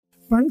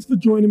thanks for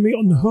joining me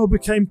on the Harvey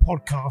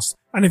podcast.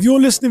 And if you're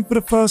listening for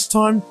the first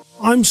time,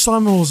 I'm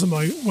Simon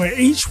Osimo, where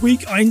each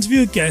week I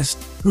interview a guest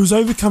who's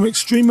overcome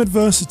extreme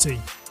adversity,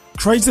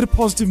 created a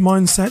positive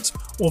mindset,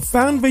 or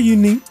found their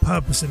unique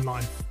purpose in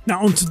life.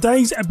 Now, on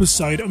today's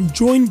episode, I'm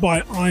joined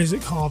by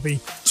Isaac Harvey,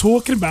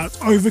 talking about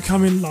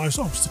overcoming life's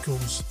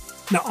obstacles.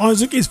 Now,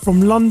 Isaac is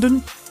from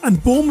London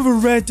and born with a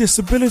rare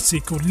disability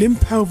called limb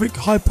pelvic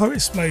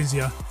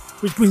hypoesplasia,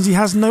 which means he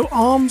has no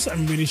arms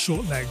and really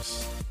short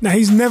legs. Now,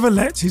 he's never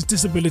let his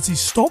disability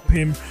stop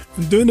him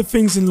from doing the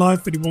things in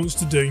life that he wants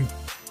to do.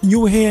 And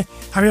you'll hear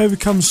how he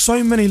overcomes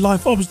so many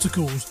life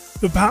obstacles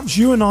that perhaps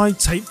you and I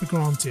take for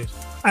granted.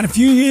 And a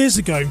few years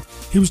ago,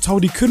 he was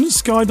told he couldn't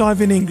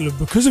skydive in England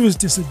because of his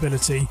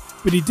disability,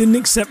 but he didn't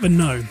accept the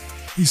no.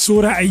 He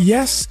sought out a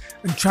yes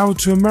and travelled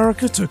to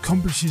America to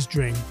accomplish his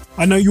dream.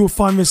 I know you will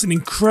find this an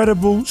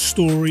incredible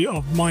story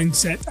of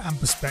mindset and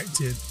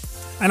perspective.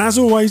 And as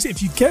always,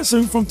 if you get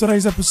something from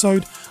today's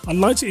episode, I'd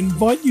like to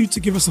invite you to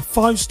give us a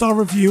 5-star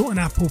review on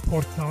Apple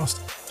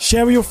Podcast.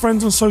 Share with your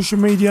friends on social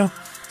media,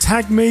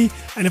 tag me,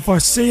 and if I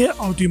see it,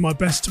 I'll do my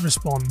best to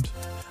respond.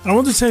 And I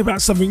want to tell you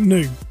about something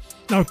new.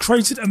 Now, I've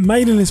created a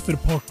mailing list for the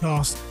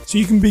podcast so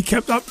you can be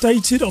kept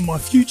updated on my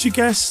future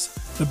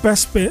guests, the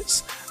best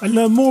bits, and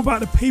learn more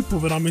about the people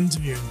that I'm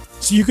interviewing.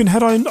 So you can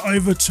head on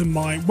over to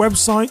my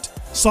website,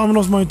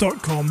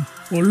 simonosmo.com,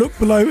 or look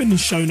below in the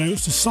show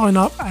notes to sign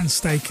up and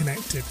stay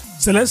connected.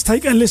 So let's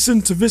take a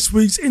listen to this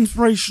week's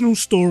inspirational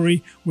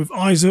story with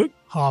Isaac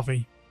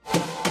Harvey.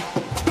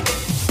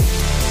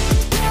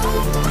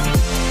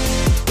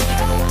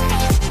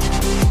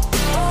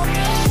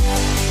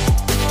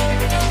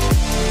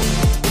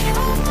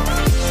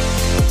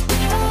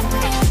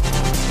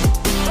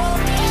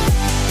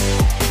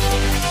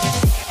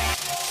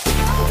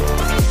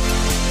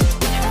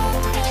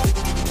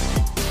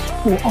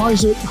 Well,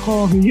 Isaac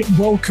Harvey,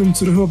 welcome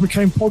to the Who I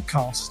Became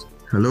podcast.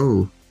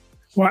 Hello.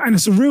 Well, and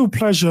it's a real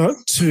pleasure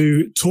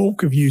to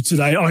talk with you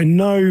today. I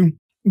know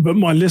that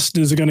my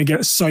listeners are going to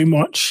get so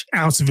much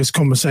out of this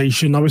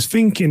conversation. I was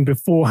thinking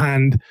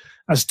beforehand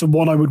as to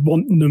what I would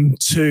want them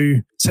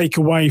to take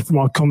away from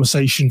our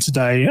conversation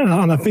today.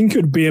 And I think it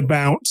would be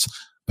about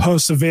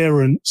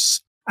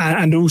perseverance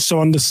and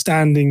also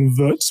understanding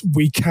that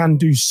we can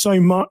do so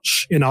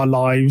much in our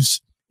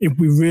lives if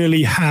we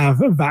really have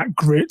that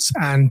grit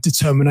and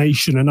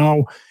determination. And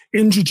I'll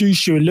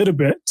introduce you a little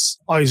bit,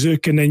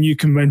 Isaac, and then you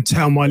can then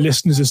tell my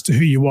listeners as to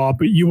who you are.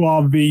 But you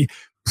are the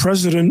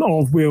president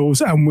of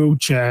Wheels and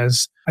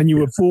Wheelchairs, and you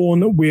were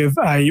born with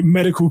a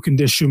medical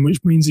condition,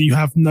 which means that you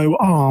have no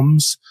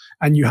arms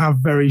and you have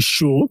very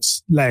short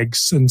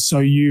legs. And so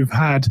you've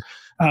had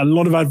a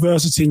lot of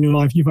adversity in your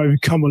life. You've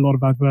overcome a lot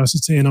of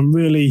adversity, and I'm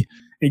really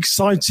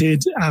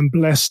excited and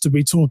blessed to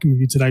be talking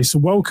with you today. So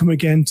welcome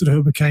again to the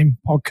Who Became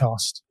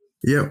podcast.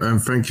 Yep, and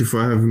thank you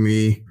for having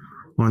me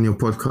on your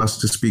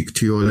podcast to speak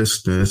to your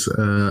listeners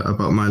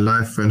about my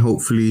life and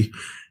hopefully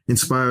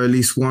inspire at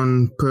least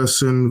one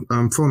person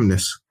from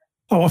this.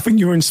 Oh, I think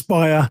you'll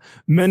inspire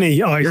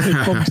many, Isaac,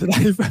 from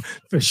today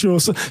for sure.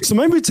 So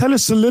maybe tell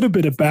us a little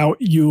bit about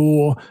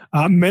your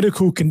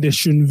medical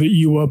condition that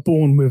you were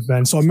born with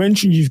then. So I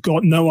mentioned you've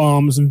got no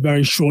arms and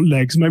very short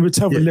legs. Maybe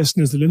tell the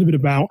listeners a little bit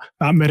about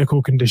that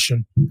medical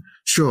condition.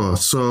 Sure.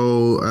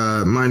 So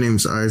my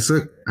name's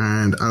Isaac,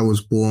 and I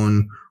was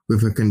born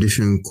with a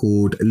condition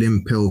called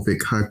limb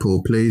pelvic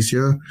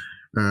hypoplasia.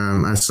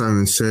 As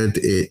Simon said,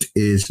 it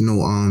is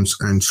no arms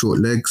and short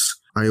legs.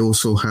 I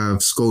also have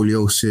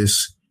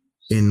scoliosis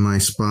in my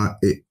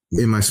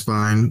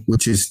spine,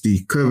 which is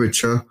the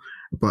curvature,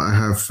 but I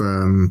have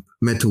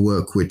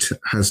metalwork which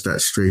has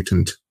that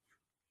straightened.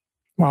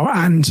 Wow.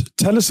 And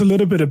tell us a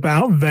little bit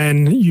about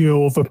then,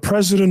 you're the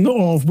president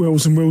of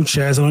Wheels and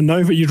Wheelchairs, and I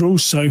know that you're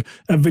also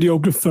a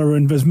videographer,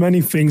 and there's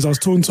many things. I was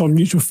talking to our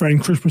mutual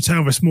friend, Chris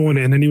Patel, this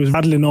morning, and he was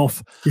rattling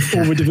off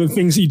all the different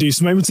things that you do.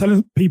 So maybe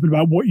tell people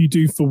about what you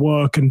do for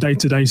work and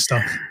day-to-day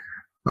stuff.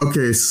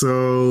 Okay,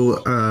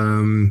 so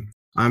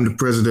I'm the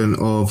president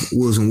of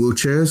Wheels and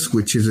Wheelchairs,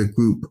 which is a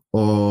group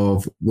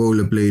of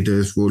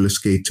rollerbladers, roller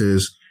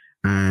skaters,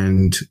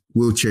 and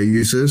wheelchair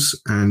users.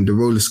 And the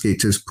roller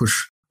skaters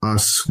push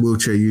us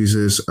wheelchair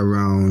users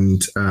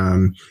around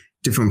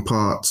different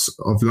parts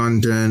of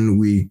London.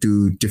 We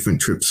do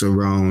different trips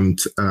around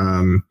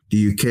the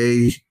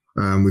UK.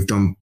 We've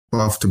done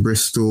Bath to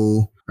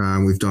Bristol.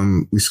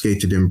 We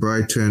skated in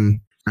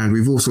Brighton, and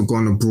we've also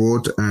gone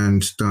abroad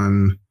and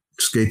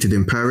skated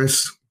in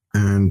Paris.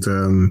 And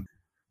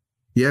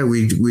we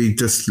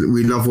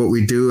love what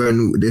we do,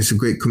 and it's a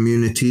great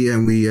community,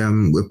 and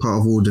we're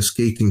part of all the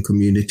skating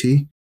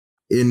community.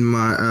 In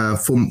my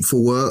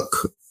for work,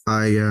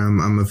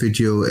 I'm a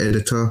video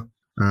editor.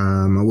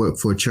 I work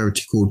for a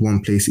charity called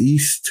One Place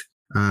East,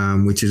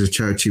 which is a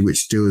charity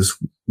which deals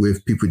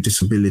with people with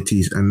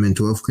disabilities and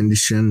mental health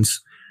conditions.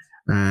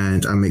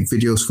 And I make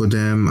videos for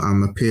them.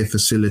 I'm a peer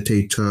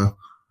facilitator,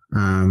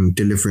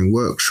 delivering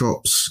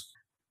workshops.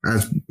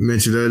 As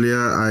mentioned earlier,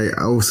 I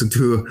also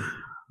do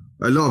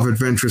a lot of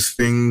adventurous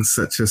things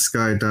such as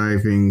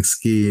skydiving,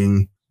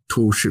 skiing,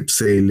 tall ship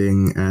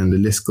sailing, and the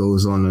list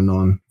goes on and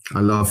on.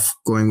 I love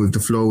going with the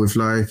flow with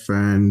life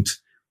and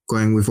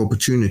going with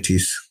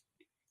opportunities.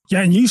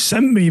 Yeah, and you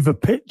sent me the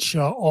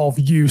picture of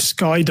you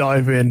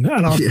skydiving,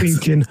 and I was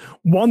thinking,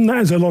 one, that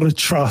is a lot of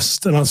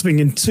trust, and I was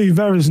thinking, two,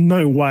 there is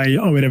no way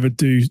I would ever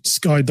do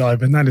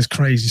skydiving. That is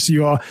crazy. So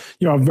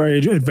you are a very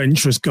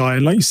adventurous guy,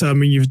 and like you said, I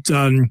mean,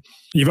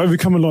 you've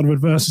overcome a lot of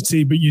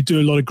adversity, but you do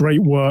a lot of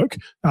great work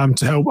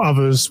to help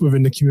others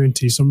within the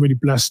community. So I'm really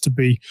blessed to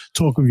be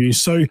talking with you.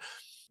 So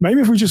maybe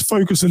if we just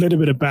focus a little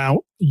bit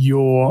about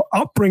your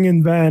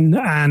upbringing then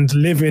and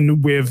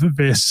living with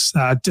this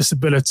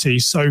disability.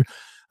 So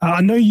I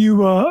know you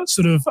were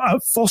sort of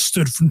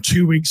fostered from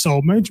 2 weeks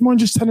old. Maybe do you mind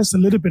just telling us a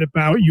little bit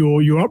about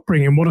your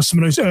upbringing? What are some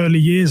of those early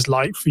years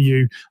like for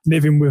you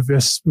living with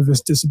this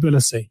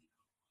disability?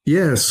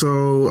 Yeah,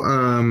 so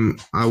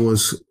I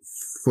was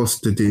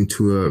fostered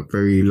into a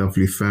very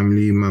lovely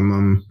family. My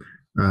mum,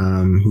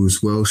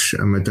 who's Welsh,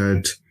 and my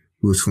dad,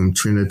 who was from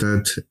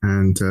Trinidad,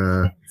 and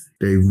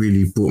they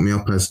really brought me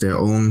up as their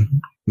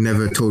own.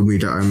 Never told me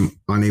that I'm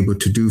unable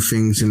to do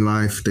things in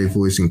life. They've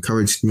always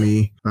encouraged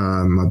me.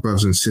 My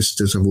brothers and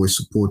sisters have always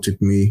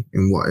supported me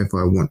in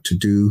whatever I want to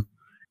do.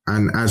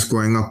 And as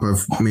growing up,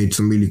 I've made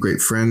some really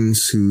great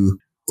friends who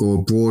go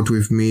abroad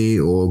with me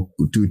or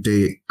do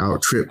day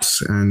out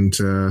trips and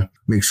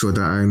make sure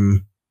that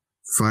I'm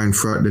fine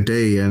throughout the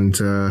day. And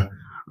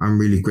I'm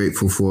really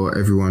grateful for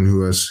everyone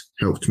who has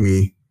helped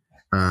me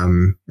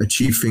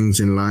achieve things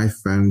in life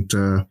and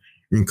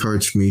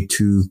encouraged me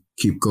to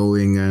keep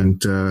going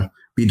and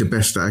be the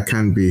best that I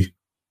can be.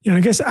 Yeah,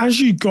 I guess as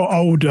you got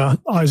older,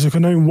 Isaac, I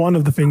know one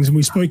of the things, and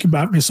we spoke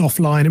about this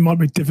offline, it might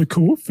be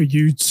difficult for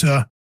you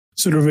to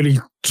sort of really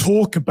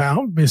talk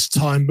about this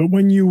time, but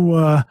when you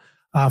were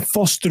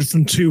fostered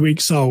from 2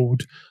 weeks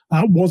old,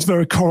 was there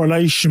a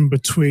correlation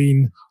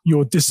between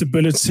your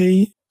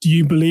disability, do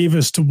you believe,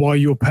 as to why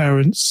your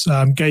parents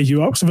gave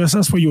you up? So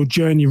that's where your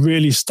journey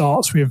really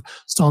starts with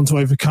starting to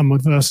overcome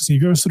adversity.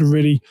 Have you ever sort of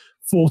really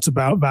thought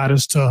about that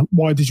as to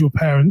why did your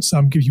parents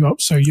give you up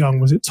so young?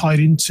 Was it tied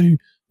into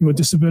your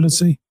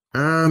disability?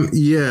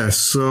 Yeah.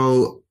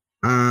 So,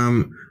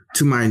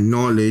 to my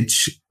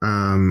knowledge,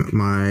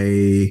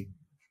 my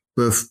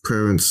birth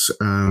parents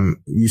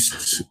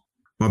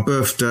my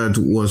birth dad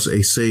was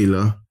a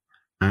sailor,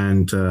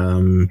 and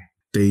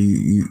they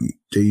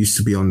used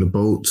to be on the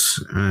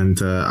boats,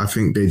 and I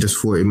think they just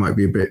thought it might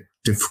be a bit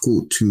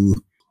difficult to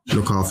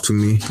look after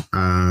me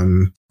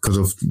because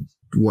of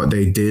what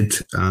they did.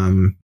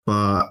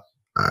 But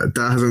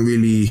that hasn't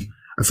really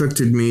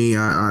affected me.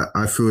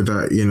 I feel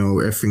that,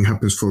 everything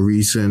happens for a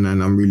reason,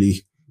 and I'm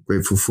really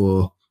grateful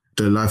for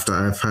the life that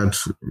I've had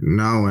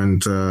now.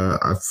 And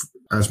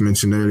as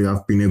mentioned earlier,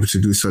 I've been able to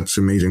do such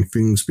amazing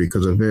things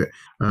because of it.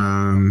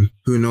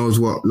 Who knows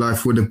what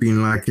life would have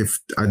been like if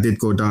I did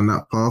go down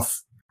that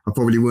path. I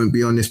probably wouldn't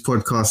be on this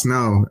podcast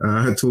now,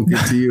 talking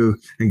to you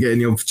and getting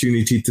the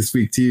opportunity to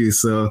speak to you.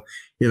 So,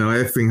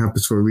 everything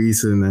happens for a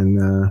reason,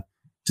 and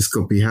just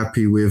got to be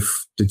happy with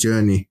the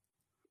journey.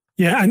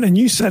 Yeah, and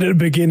you said at the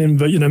beginning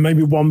that,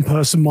 maybe one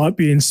person might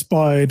be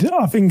inspired.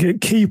 I think at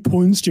key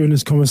points during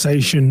this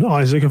conversation,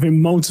 Isaac, I think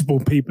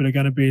multiple people are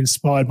going to be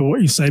inspired by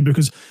what you say,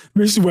 because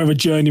this is where the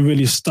journey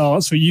really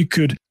starts, where you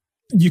could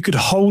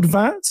hold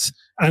that,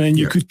 and then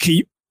you could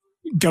keep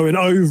going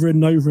over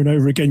and over and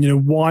over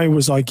again. Why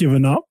was I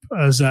given up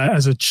as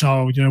a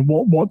child?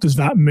 What does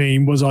that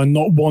mean? Was I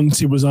not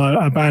wanted? Was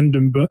I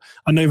abandoned? But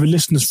I know the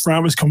listeners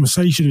throughout this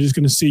conversation are just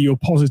going to see your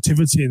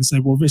positivity and say,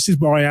 well, this is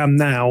where I am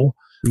now.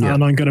 Yeah.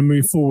 And I'm going to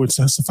move forward.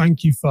 So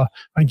thank you for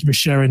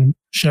sharing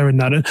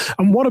that.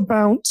 And what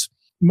about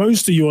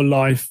most of your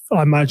life?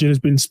 I imagine has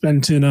been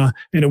spent in a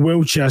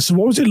wheelchair. So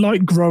what was it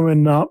like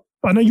growing up?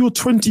 I know you're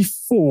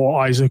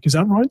 24, Isaac. Is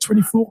that right?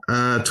 24?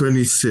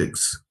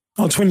 26.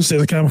 Oh,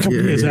 26. Okay, I'm a couple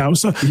of years out.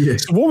 So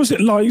what was it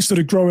like sort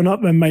of growing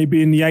up then,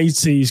 maybe in the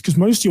 80s? Because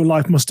most of your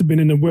life must have been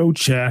in a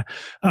wheelchair.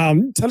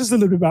 Tell us a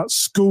little bit about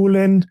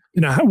schooling.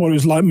 What it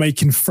was like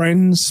making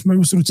friends. Maybe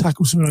we'll sort of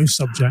tackle some of those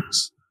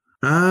subjects.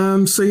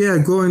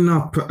 Growing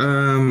up,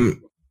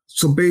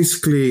 so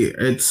basically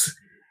it's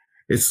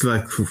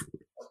like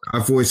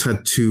I've always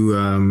had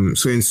to,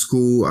 so in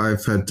school,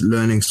 I've had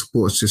learning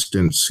support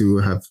assistants who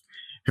have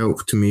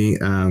helped me,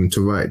 to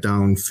write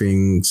down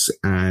things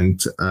and,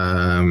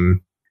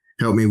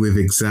 help me with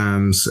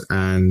exams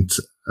and,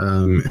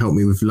 help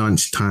me with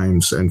lunch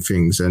times and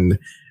things. And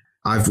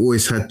I've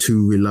always had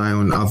to rely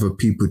on other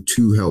people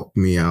to help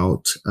me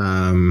out.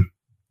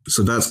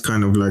 So that's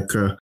kind of like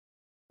a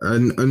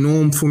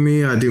norm for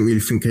me. I didn't really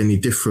think any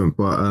different,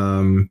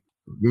 but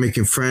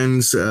making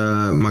friends,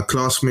 my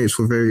classmates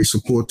were very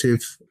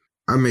supportive.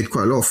 I made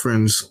quite a lot of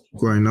friends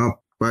growing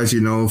up, but as you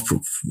know, for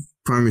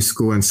primary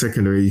school and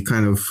secondary, you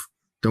kind of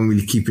don't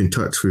really keep in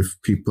touch with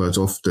people as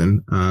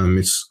often.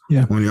 It's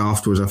only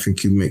afterwards I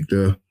think you make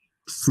the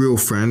real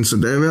friends. So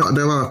there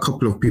are a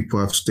couple of people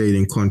I've stayed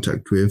in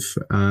contact with.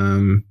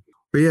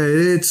 But yeah,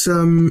 it's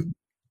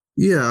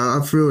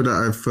I feel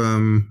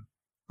that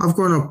I've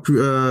grown up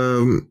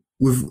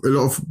with a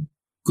lot of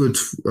good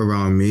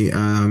around me.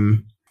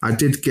 I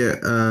did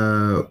get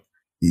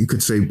you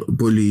could say,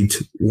 bullied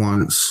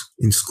once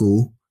in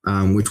school,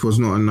 which was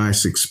not a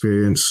nice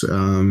experience.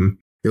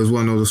 It was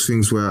one of those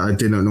things where I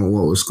didn't know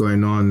what was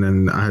going on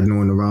and I had no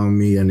one around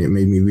me, and it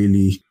made me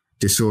really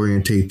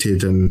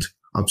disorientated and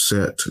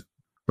upset.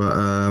 But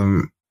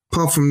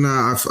apart from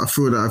that, I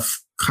feel that I've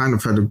kind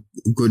of had a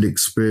good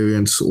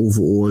experience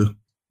overall.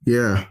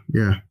 Yeah.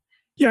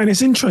 Yeah, and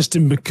it's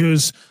interesting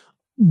because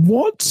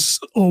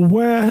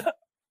where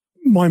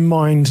my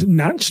mind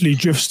naturally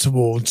drifts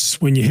towards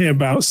when you hear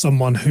about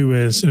someone who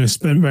is,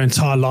 spent their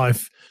entire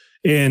life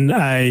in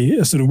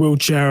a sort of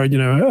wheelchair,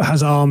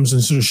 has arms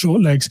and sort of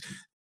short legs.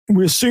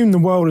 We assume the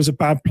world is a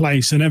bad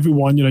place and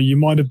everyone, you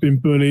might have been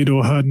bullied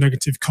or heard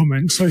negative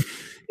comments. So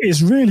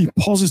it's really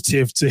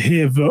positive to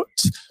hear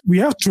that. We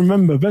have to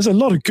remember there's a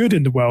lot of good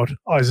in the world,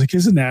 Isaac,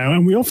 isn't there?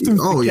 And we often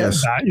forget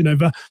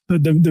that,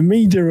 the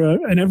media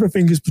and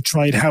everything is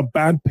portrayed how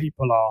bad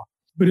people are.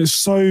 But it's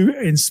so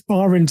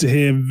inspiring to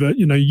hear that,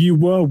 you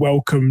were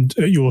welcomed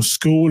at your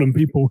school and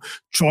people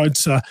tried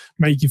to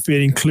make you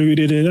feel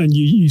included and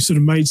you sort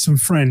of made some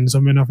friends. I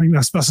mean, I think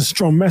that's a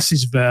strong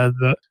message there,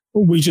 that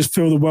we just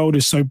feel the world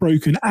is so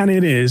broken, and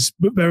it is,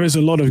 but there is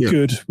a lot of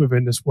good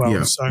within this world.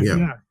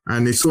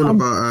 And it's all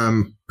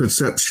about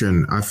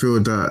perception. I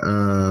feel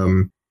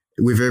that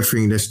with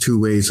everything, there's two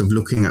ways of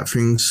looking at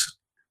things.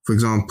 For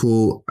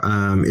example,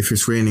 if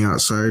it's raining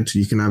outside,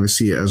 you can either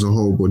see it as a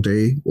horrible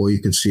day or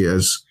you can see it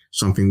as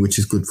something which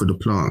is good for the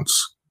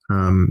plants.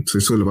 So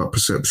it's all about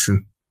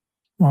perception.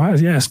 Right,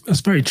 yes,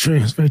 that's very true.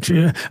 It's very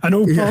true. And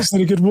all plants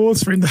are good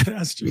water in there.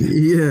 That's true.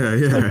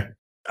 Yeah.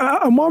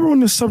 And while we're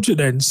on this subject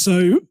then,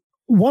 so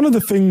one of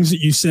the things that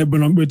you said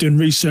when we're doing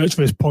research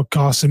for this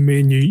podcast and me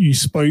and you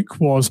spoke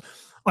was,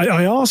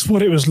 I asked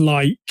what it was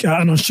like,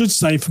 and I should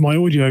say for my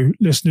audio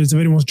listeners, if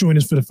anyone's joined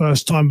us for the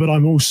first time, but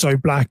I'm also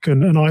black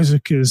and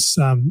Isaac is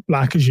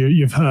black, as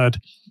you've heard.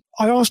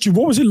 I asked you,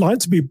 what was it like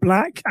to be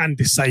black and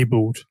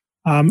disabled?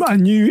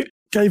 And you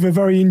gave a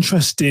very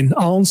interesting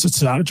answer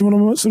to that. Do you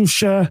want to sort of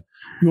share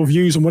your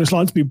views on what it's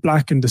like to be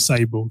black and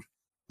disabled?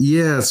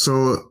 Yeah,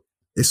 so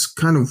it's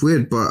kind of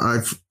weird, but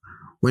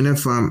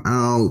whenever I'm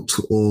out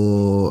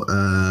or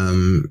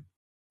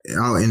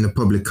out in the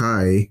public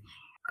eye,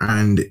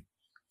 and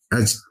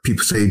as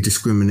people say,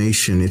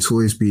 discrimination, it's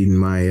always been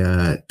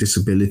my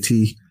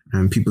disability,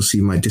 and people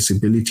see my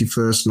disability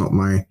first, not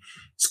my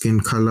skin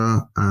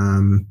color.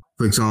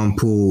 For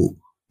example,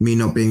 me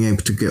not being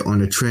able to get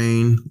on a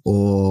train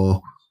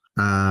or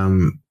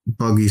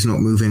buggies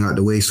not moving out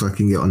the way so I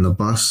can get on the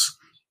bus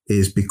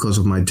is because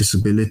of my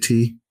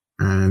disability.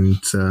 And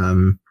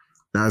that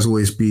has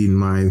always been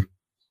my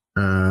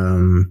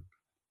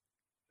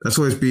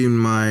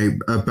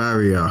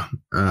barrier,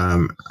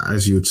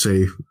 as you would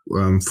say,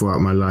 throughout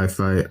my life.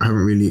 I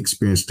haven't really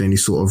experienced any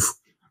sort of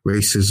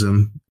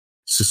racism.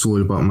 It's just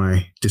all about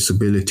my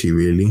disability,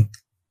 really.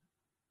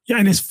 Yeah,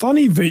 and it's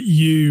funny that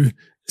you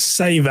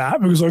say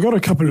that, because I've got a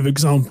couple of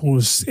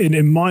examples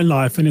in my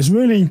life, and it's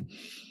really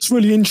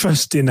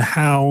interesting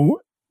how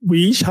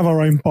we each have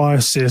our own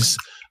biases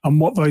and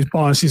what those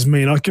biases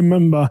mean. I can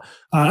remember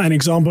an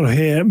example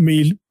here,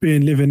 me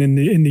living in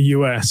the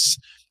US.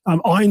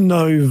 I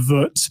know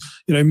that,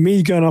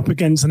 me going up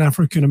against an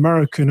African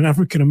American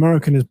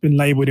has been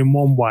labeled in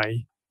one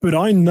way. But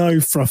I know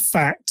for a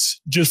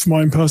fact, just from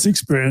my own personal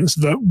experience,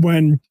 that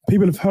when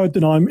people have heard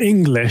that I'm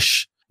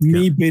English,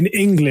 me being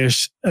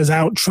English has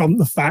out-trumped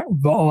the fact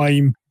that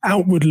I'm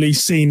outwardly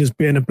seen as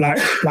being a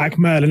black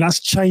male. And that's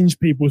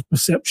changed people's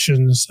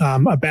perceptions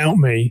about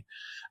me.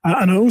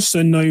 And I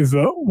also know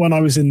that when I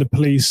was in the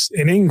police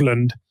in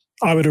England,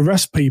 I would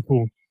arrest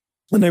people.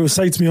 And they would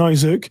say to me,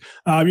 Isaac,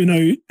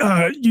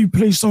 you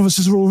police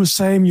officers are all the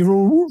same. You're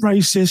all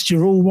racist.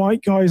 You're all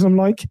white guys. I'm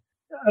like,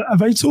 are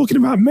they talking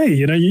about me?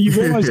 You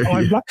realize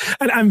I'm black.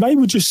 And they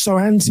were just so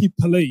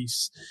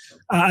anti-police.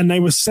 And they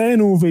were saying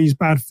all these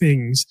bad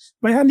things.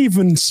 They hadn't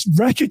even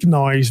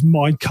recognized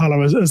my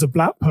color as a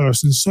black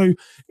person. So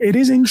it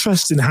is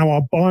interesting how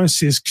our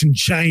biases can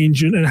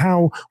change and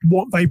how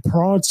what they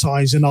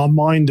prioritize in our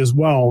mind as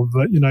well.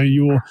 That,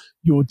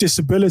 your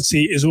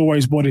disability is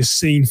always what is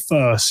seen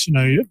first.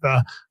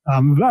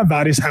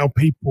 That is how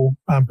people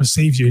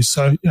perceive you.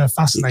 So,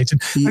 fascinating.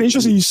 And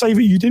interesting, you say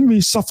that you didn't really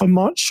suffer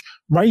much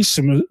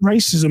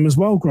racism as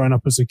well growing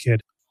up as a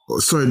kid.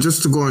 Sorry,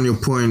 just to go on your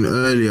point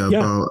earlier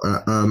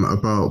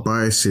about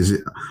biases,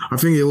 I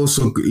think it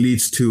also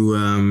leads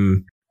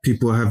to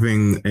people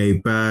having a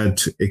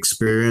bad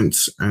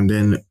experience, and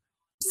then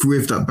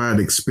with that bad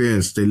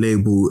experience, they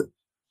label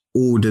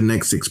all the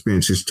next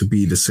experiences to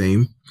be the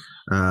same.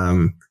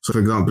 So, for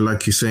example,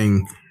 like you're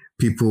saying,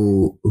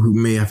 people who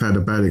may have had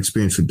a bad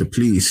experience with the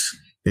police,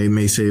 they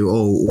may say,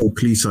 "Oh, all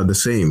police are the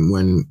same,"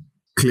 when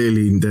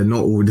clearly they're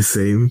not all the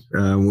same.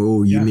 We're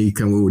all unique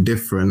and we're all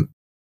different.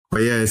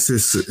 But yeah,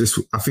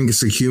 I think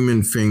it's a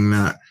human thing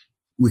that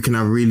we can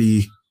have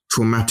really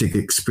traumatic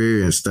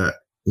experience that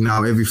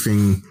now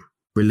everything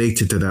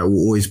related to that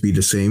will always be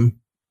the same.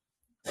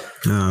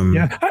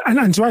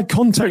 And to add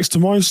context to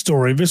my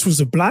story, this was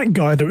a black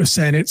guy that was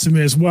saying it to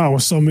me as well.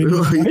 So I mean,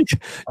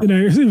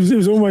 it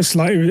was almost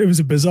like it was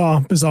a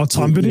bizarre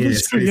time, but it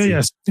is true.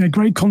 Yeah,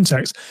 great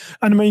context.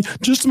 And I mean,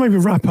 just to maybe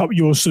wrap up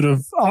your sort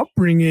of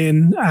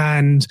upbringing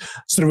and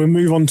sort of we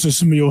move on to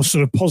some of your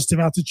sort of positive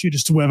attitude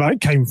as to where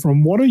that came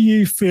from. What do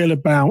you feel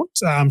about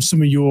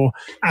some of your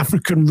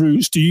African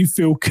roots? Do you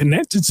feel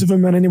connected to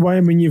them in any way?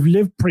 I mean, you've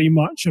lived pretty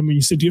much. I mean,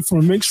 you said you're from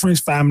a mixed race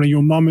family.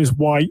 Your mum is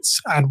white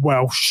and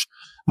Welsh.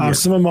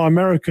 Some of my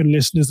American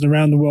listeners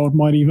around the world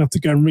might even have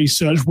to go and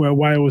research where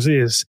Wales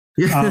is.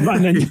 And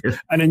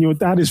then your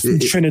dad is from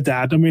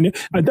Trinidad. I mean,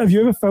 have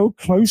you ever felt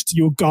close to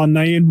your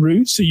Ghanaian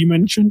roots that you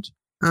mentioned?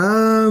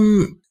 Not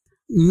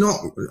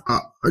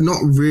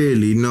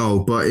really, no.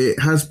 But it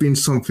has been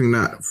something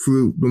that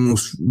through the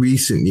most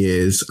recent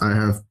years, I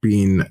have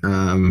been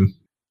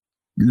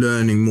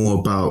learning more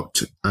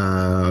about.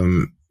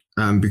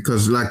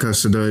 Because like I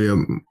said earlier,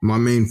 my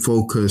main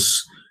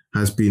focus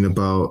has been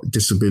about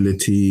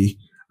disability,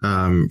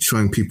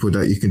 showing people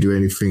that you can do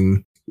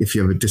anything if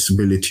you have a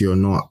disability or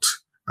not.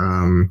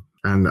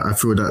 And I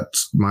feel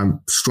that's my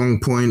strong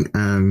point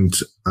and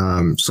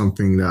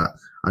something that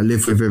I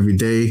live with every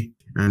day.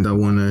 And I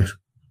want to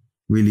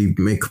really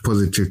make a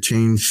positive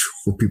change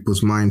for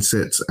people's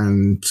mindsets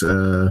and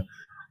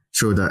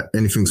show that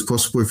anything's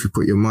possible if you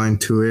put your mind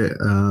to it.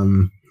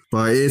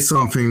 But it's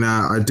something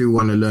that I do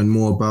want to learn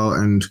more about,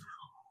 and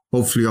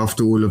hopefully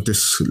after all of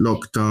this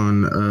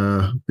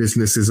lockdown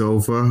business is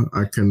over,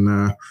 I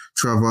can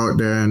travel out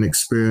there and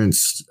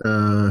experience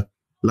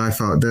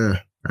life out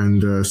there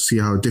and see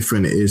how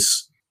different it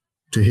is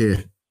to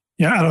here.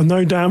 Yeah, and I've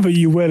no doubt that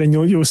you will, and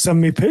you'll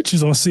send me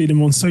pictures. I'll see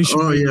them on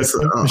social media. Yes,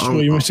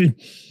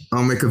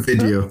 I'll make a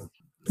video.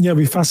 Yeah,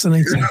 it'll be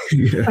fascinating.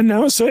 Yeah. And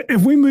now, so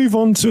if we move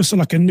on to sort of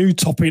like a new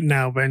topic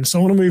now, Ben, so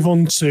I want to move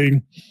on to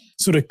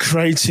sort of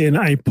creating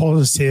a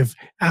positive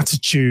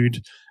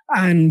attitude.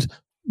 And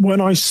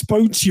when I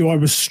spoke to you, I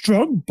was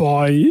struck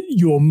by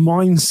your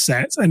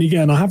mindset. And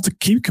again, I have to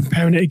keep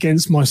comparing it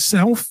against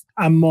myself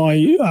and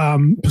my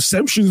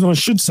perceptions. And I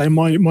should say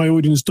my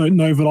audience don't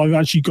know that I've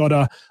actually got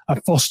a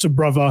foster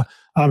brother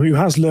who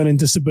has learning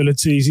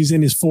disabilities. He's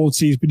in his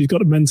 40s, but he's got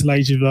the mental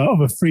age of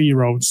a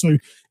 3-year-old. So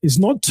it's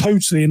not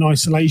totally in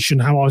isolation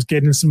how I was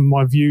getting some of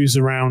my views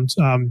around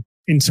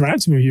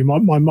interacting with you.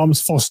 My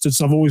mum's fostered,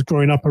 so I've always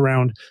grown up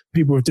around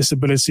people with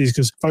disabilities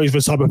because those were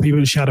the type of people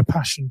that she had a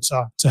passion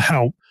to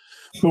help.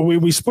 But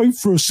we spoke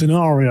through a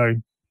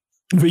scenario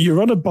that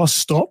you're at a bus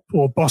stop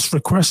or bus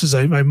request, as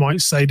they might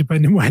say,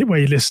 depending where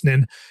you're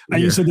listening.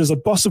 And you said there's a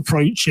bus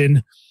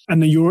approaching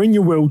and then you're in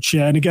your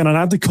wheelchair. And again, I'll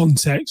add the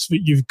context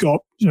that you've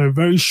got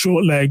very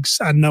short legs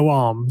and no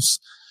arms.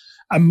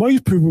 And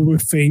most people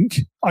would think,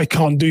 I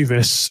can't do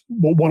this.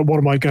 What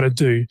am I going to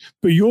do?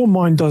 But your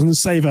mind doesn't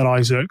say that,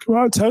 Isaac.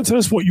 Well, tell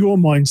us what your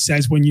mind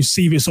says when you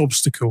see this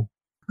obstacle.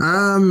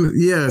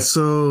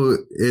 So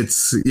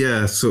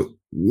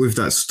with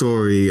that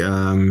story,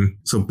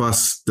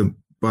 the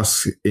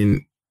bus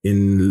in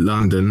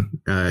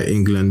London,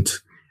 England,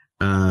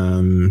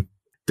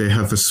 they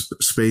have a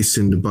space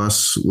in the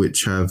bus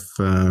which have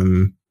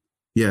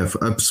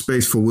a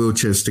space for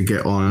wheelchairs to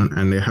get on,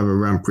 and they have a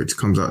ramp which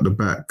comes out the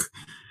back.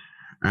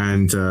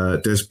 And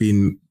there's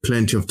been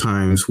plenty of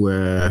times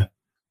where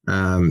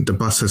the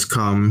bus has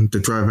come, the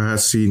driver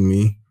has seen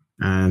me,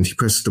 and he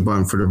presses the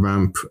button for the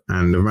ramp,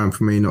 and the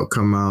ramp may not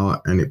come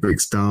out, and it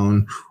breaks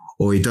down,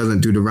 or he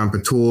doesn't do the ramp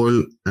at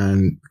all,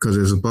 and because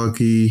there's a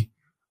buggy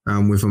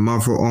with a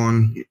mother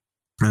on.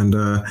 And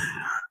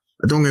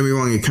don't get me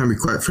wrong, it can be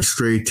quite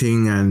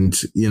frustrating, and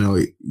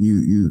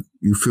you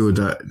feel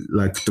that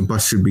like the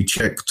bus should be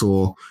checked,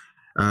 or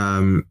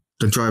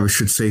the driver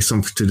should say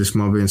something to this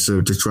mother instead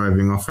of just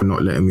driving off and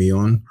not letting me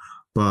on.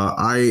 But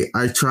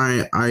I've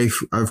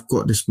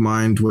got this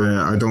mind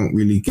where I don't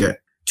really get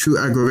too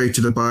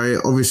aggravated about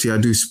it. Obviously, I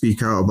do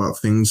speak out about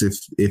things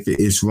if it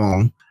is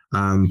wrong.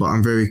 But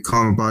I'm very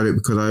calm about it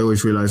because I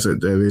always realize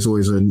that there is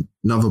always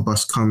another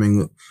bus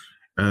coming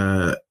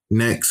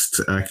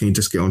next. Can you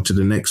just get onto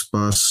the next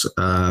bus?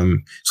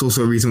 It's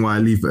also a reason why I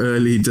leave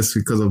early, just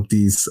because of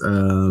these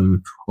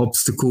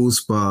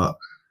obstacles. But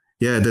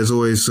yeah, there's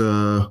always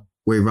a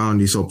way around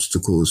these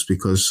obstacles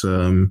because,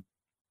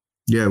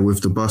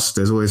 with the bus,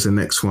 there's always the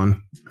next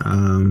one.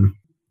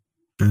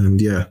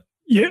 Yeah,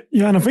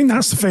 and I think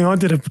that's the thing. I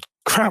did a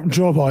crap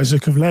job,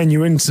 Isaac, of laying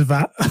you into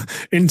that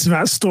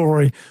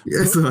story.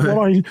 Yes,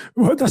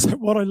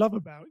 what I love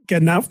about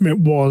getting out from it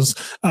was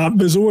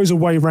there's always a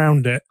way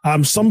around it.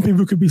 Some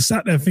people could be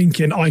sat there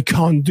thinking, I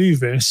can't do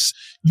this.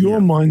 Your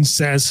mind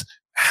says,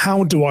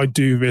 how do I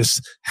do this?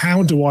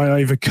 How do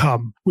I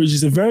overcome? Which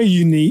is a very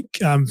unique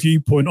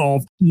viewpoint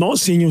of not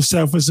seeing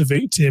yourself as a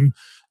victim,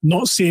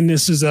 not seeing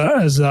this as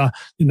a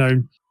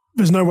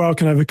there's no way I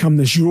can overcome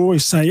this. You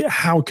always say,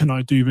 how can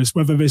I do this?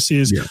 Whether this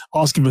is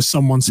asking for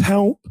someone's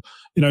help,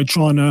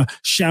 trying to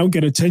shout,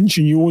 get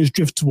attention, you always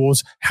drift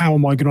towards, how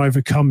am I going to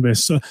overcome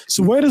this?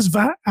 So where does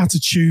that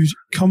attitude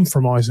come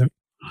from, Isaac?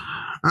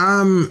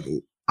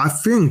 I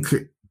think,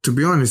 to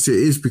be honest, it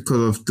is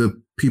because of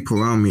the people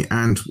around me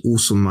and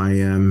also my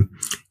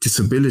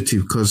disability,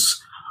 because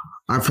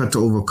I've had to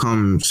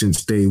overcome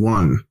since day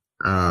one.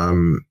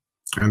 And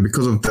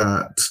because of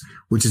that,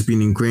 which has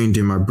been ingrained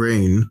in my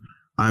brain,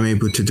 I'm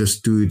able to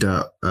just do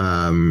that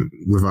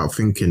without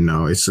thinking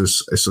now. It's a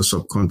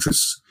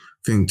subconscious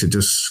thing to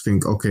just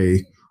think,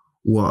 okay,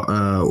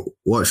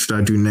 what should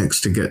I do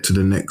next to get to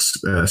the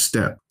next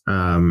step?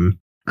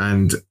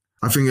 And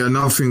I think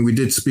another thing we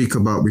did speak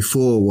about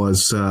before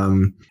was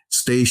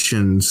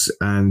stations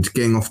and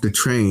getting off the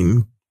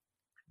train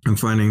and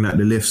finding that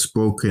the lift's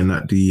broken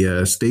at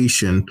the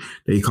station,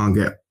 that you can't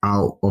get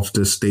out of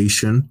the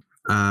station.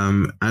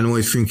 And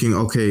always thinking,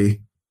 okay,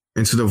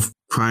 instead of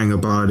crying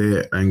about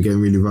it and getting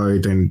really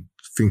worried and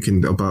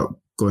thinking about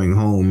going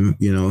home,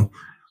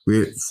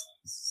 we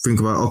think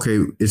about, okay,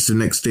 is the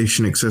next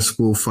station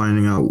accessible?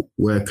 Finding out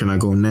where can I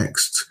go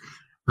next?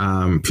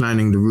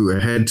 Planning the route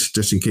ahead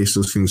just in case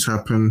those things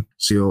happen,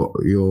 so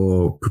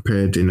you're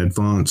prepared in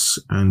advance,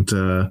 and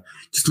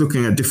just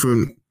looking at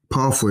different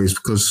pathways,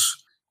 because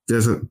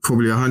there's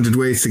probably 100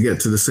 ways to get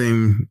to the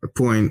same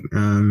point.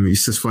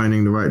 It's just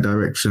finding the right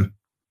direction.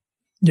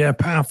 Yeah,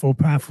 powerful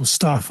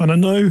stuff. And I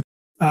know,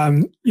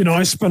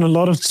 I spent a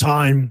lot of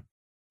time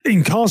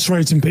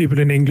incarcerating people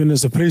in England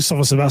as a police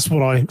officer. That's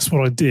what I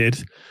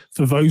did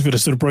for those that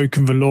have sort of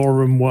broken the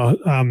law and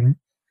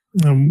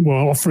were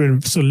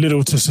offering so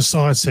little to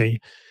society.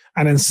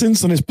 And then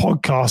since on this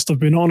podcast, I've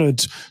been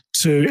honoured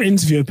to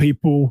interview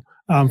people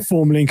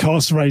formerly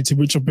incarcerated,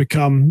 which I've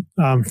become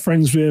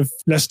friends with.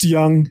 Lester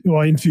Young, who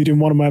I interviewed in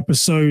one of my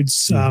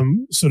episodes,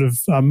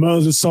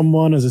 murdered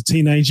someone as a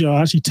teenager.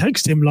 I actually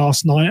texted him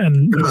last night,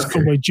 and Lewis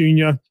Conway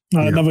Jr.,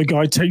 another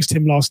guy, texted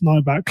him last night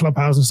about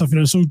Clubhouse and stuff.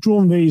 So I've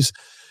drawn these,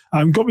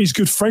 got these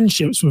good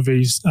friendships with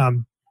these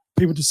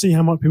people to see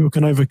how much people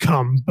can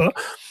overcome. But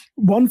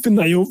one thing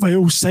they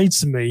all say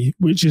to me,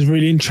 which is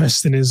really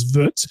interesting, is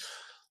that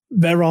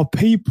there are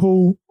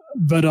people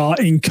that are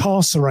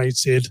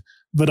incarcerated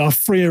that are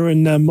freer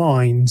in their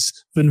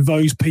minds than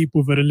those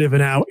people that are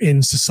living out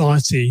in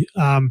society.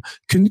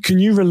 Can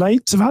you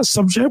relate to that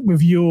subject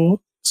with your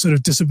sort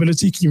of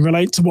disability? Can you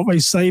relate to what they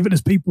say, that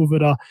there's people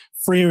that are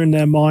freer in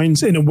their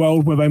minds in a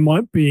world where they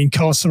might be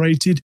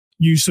incarcerated,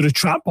 you sort of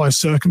trapped by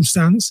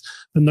circumstance,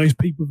 than those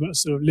people that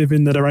sort of live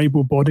in that are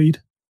able-bodied?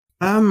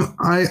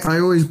 I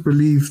always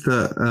believe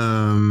that,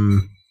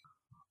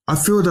 I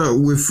feel that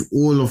with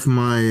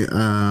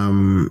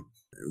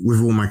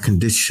all my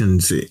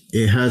conditions,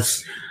 it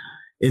has,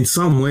 in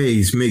some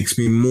ways, makes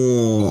me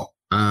more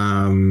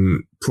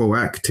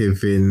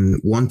proactive in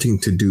wanting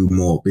to do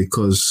more,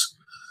 because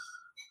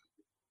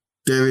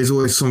there is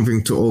always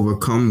something to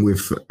overcome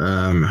with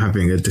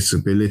having a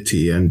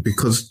disability. And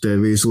because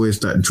there is always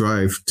that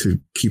drive to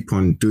keep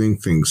on doing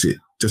things, it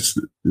just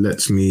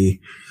lets me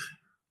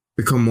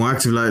become more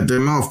active. Like the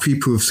amount of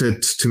people who've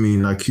said to me,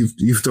 like,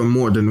 you've done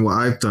more than what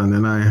I've done,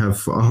 and I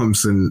have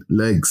arms and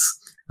legs.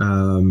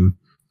 And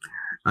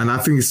I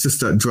think it's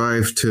just that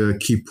drive to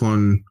keep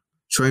on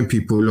showing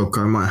people, look,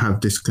 I might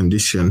have this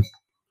condition,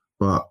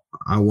 but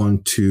I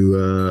want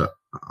to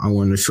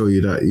show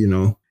you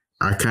that,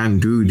 I can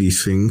do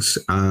these things.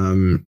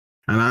 And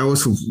I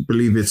also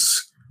believe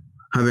it's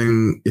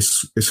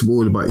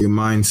all about your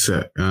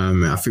mindset.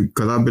 I think,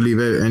 because I believe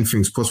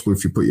anything's possible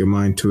if you put your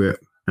mind to it,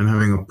 and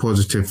having a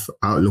positive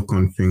outlook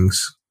on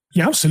things.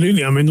 Yeah,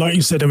 absolutely. I mean, like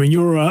you said,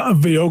 you're a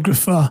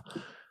videographer.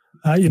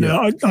 I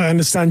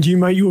understand you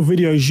make your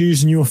videos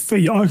using your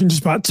feet. I can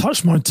just about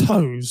touch my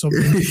toes.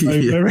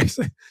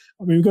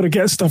 We've got to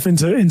get stuff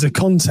into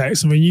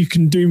context. you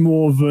can do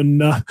more than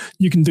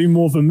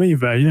me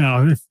there.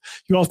 Yeah, if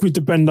you ask me to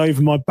bend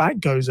over, my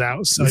back goes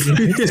out. So,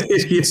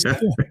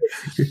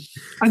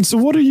 And so,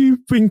 what do you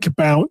think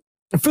about?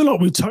 I feel like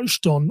we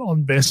touched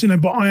on this,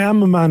 but I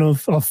am a man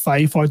of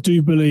faith. I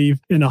do believe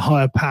in a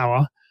higher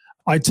power.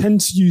 I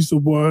tend to use the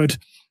word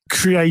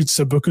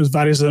creator because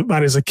that is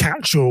a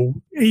catch-all.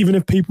 Even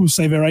if people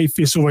say they're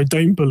atheists or they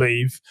don't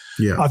believe,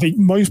 I think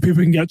most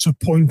people can get to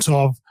a point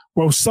of,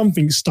 well,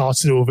 something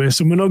started all this,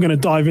 and we're not going to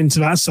dive into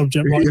that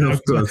subject right now.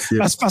 Of course,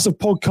 that's a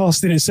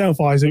podcast in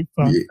itself, Isaac.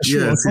 A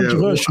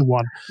controversial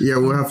one. Yeah,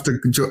 you have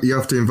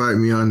to invite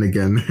me on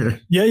again.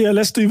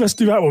 Let's do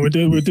that one.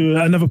 We'll do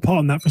another part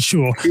on that for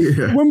sure.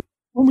 Yeah. When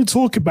we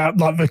talk about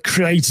like the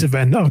creative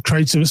end,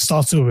 creative that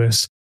started all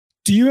this,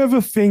 do you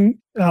ever think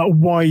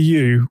why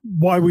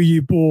were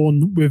you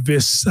born with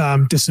this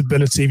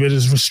disability that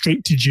has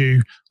restricted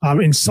you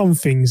in some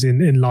things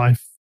in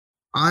life?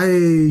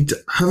 I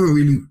haven't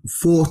really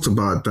thought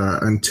about that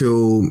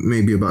until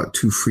maybe about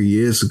 2-3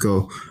 years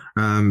ago,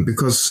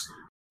 because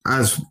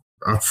as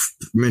I've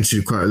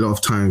mentioned quite a lot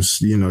of times,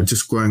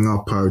 just growing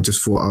up, I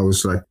just thought I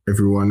was like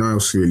everyone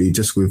else, really,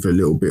 just with a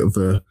little bit of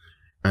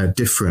a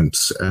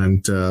difference.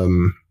 And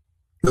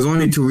there's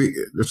only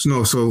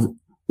so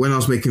when I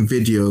was making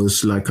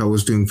videos, like I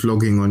was doing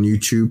vlogging on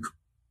YouTube,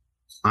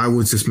 I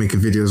was just making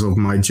videos of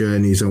my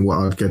journeys and what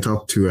I'd get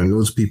up to. And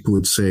loads of people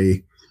would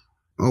say,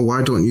 oh,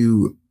 why don't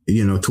you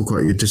talk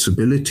about your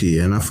disability?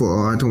 And I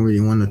thought, I don't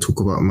really want to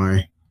talk about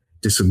my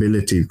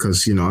disability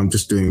because, I'm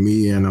just doing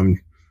me and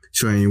I'm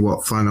showing you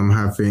what fun I'm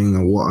having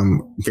and what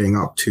I'm getting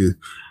up to.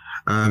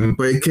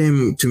 But it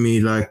came to me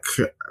like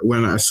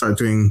when I started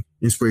doing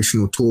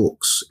inspirational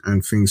talks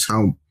and things,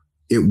 how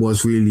it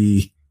was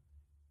really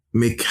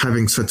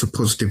having such a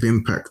positive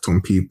impact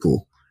on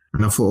people.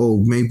 And I thought,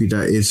 oh, maybe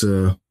that is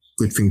a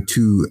good thing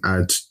to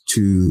add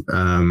to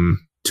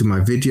my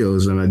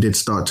videos. And I did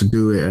start to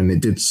do it, and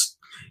it did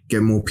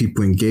get more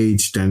people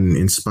engaged and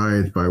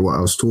inspired by what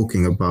I was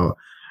talking about.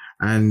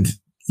 And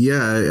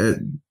yeah,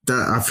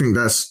 I think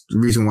that's the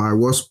reason why I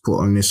was put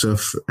on this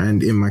earth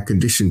and in my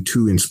condition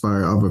to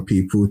inspire other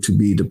people to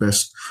be the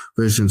best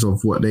versions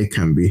of what they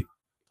can be.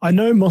 I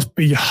know it must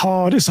be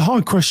hard. It's a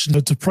hard question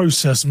to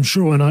process, I'm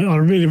sure. And I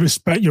really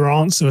respect your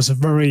answer. It's a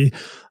very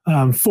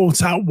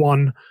thought out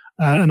one.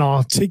 An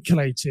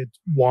articulated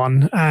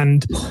one.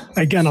 And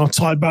again, I'll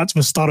tie back to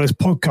the start of this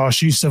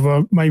podcast. You said,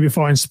 well, maybe if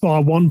I inspire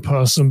one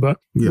person,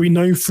 but we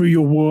know through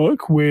your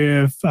work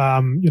with,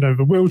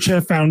 the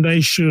Wheelchair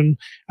Foundation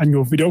and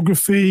your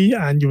videography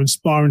and your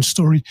inspiring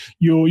story,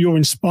 you're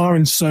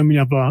inspiring so many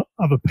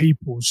other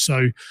people.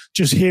 So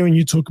just hearing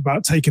you talk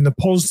about taking the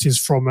positives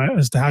from it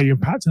as to how you're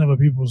impacting other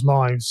people's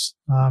lives.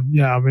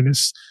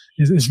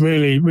 It's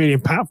really, really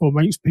impactful. It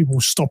makes people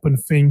stop and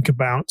think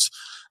about,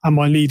 am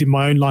I leading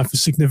my own life of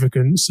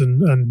significance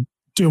and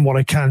doing what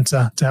I can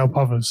to help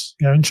others?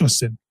 Yeah,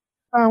 interesting.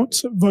 About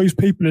those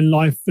people in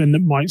life then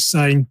that might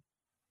say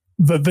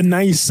the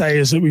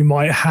naysayers that we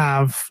might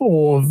have,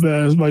 or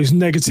those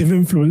negative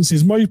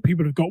influences. Most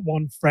people have got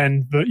one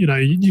friend that,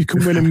 you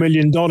can win $1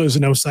 million and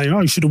they'll say, oh,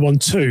 you should have won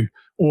two.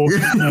 Or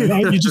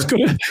I just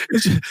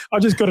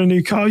got a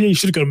new car. Yeah, you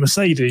should have got a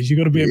Mercedes. You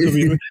got to be a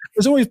BMW.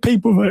 There's always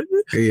people that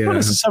not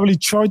necessarily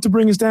tried to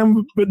bring us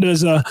down, but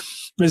there's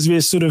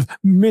this sort of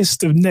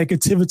mist of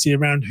negativity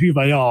around who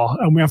they are,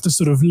 and we have to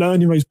sort of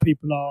learn who those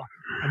people are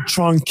and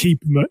try and keep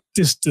them at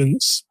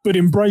distance, but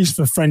embrace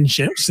the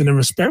friendships in a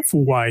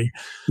respectful way.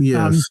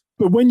 Yes.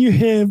 But when you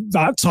hear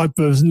that type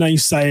of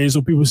naysayers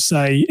or people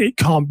say it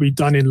can't be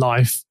done in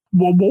life,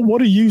 what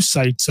do you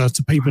say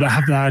to people that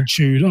have that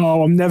attitude?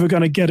 Oh, I'm never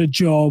going to get a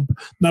job.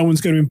 No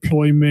one's going to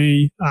employ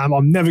me.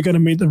 I'm never going to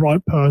meet the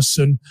right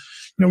person.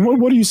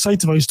 What do you say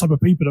to those type of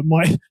people that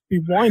might be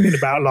whining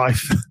about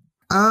life?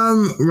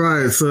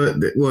 Right. So,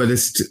 well,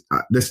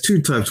 there's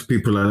two types of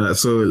people like that.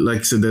 So, like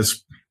I said,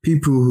 there's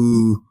people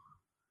who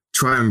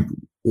try and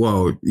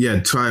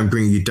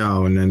bring you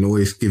down and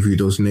always give you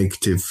those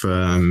negative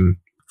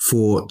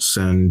thoughts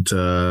and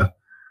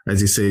as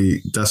you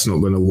say, that's not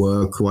going to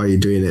work. Why are you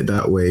doing it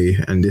that way?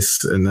 And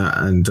this and that.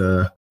 And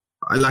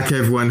like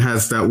everyone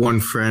has that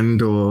one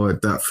friend or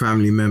that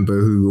family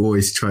member who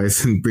always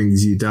tries and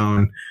brings you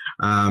down.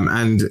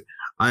 And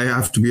I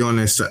have to be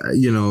honest,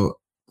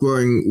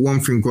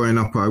 growing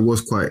up, I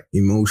was quite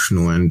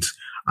emotional, and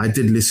I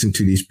did listen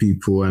to these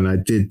people and I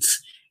did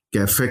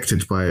get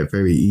affected by it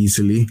very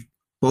easily.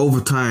 But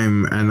over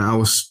time, and I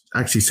was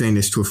actually saying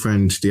this to a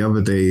friend the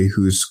other day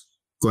who's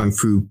going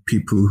through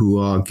people who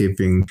are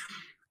getting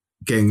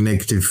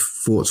negative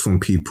thoughts from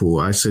people.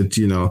 I said,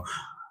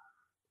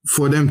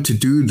 for them to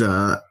do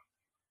that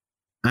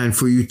and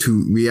for you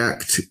to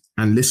react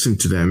and listen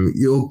to them,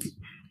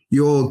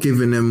 you're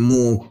giving them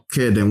more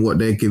care than what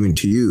they're giving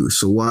to you.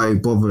 So why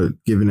bother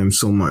giving them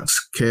so much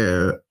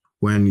care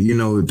when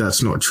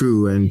that's not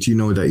true, and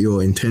that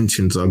your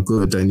intentions are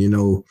good, and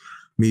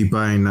me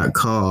buying that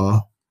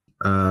car,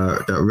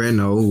 that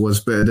Renault was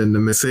better than the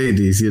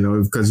Mercedes,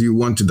 because you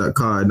wanted that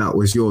car and that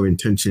was your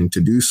intention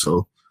to do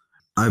so.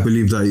 I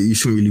believe that you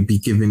shouldn't really be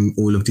giving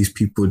all of these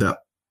people that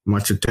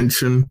much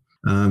attention.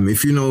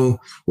 If you know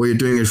what you're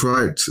doing is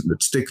right,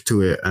 stick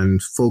to it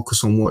and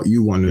focus on what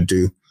you want to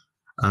do.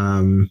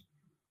 And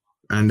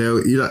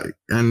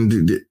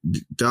the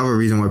other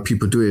reason why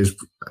people do it is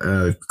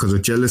because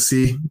of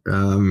jealousy.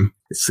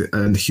 It's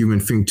a human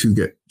thing to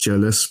get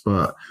jealous,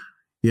 but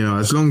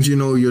as long as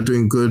you're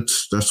doing good,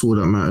 that's all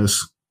that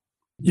matters.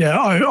 Yeah,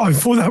 I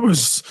thought that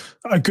was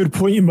a good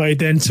point you made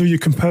there until you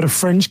compared a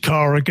French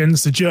car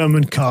against a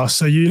German car.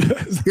 So don't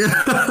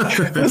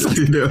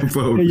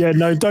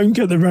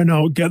get the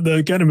Renault, get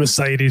a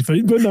Mercedes.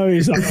 But no,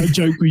 I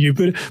joke with you.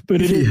 But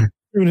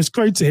it's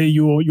great to hear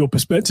your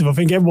perspective. I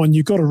think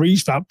you've got to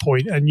reach that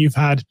point, and you've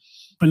had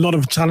a lot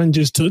of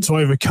challenges to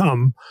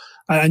overcome.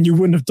 And you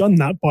wouldn't have done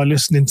that by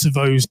listening to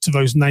those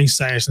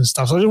naysayers and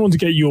stuff. So I just want to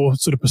get your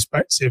sort of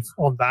perspective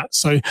on that.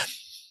 So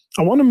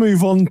I want to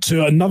move on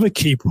to another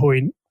key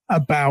point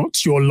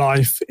about your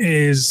life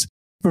is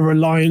the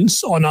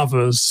reliance on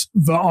others.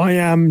 That I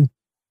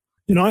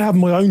have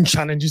my own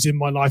challenges in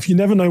my life. You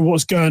never know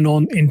what's going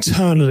on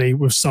internally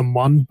with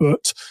someone,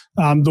 but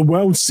the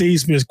world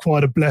sees me as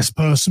quite a blessed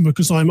person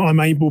because I'm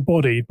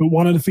able-bodied. But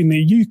one of the things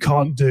that you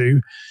can't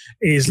do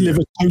is live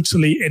a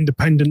totally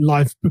independent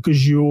life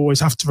because you always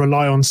have to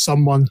rely on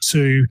someone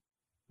to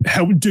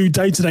help do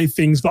day-to-day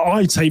things that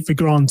I take for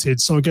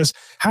granted. So I guess,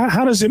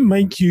 how does it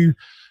make you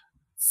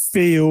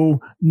feel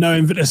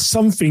knowing that there's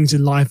some things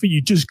in life that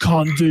you just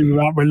can't do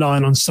without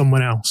relying on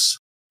someone else?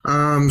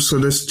 So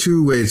there's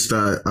two ways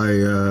that I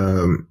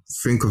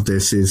think of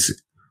this.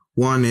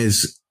 One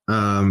is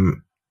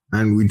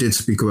and we did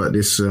speak about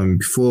this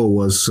before,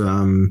 was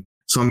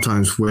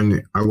sometimes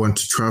when I want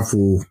to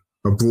travel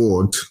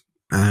abroad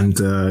and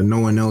no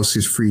one else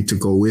is free to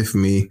go with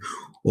me,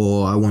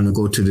 or I want to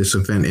go to this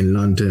event in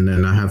London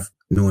and I have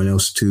no one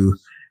else to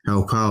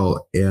help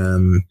out,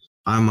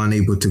 I'm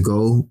unable to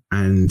go.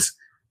 And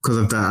because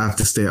of that, I have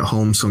to stay at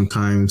home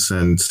sometimes.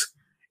 And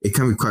it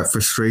can be quite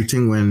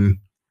frustrating when,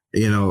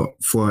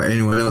 for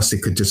anyone else, they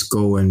could just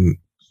go and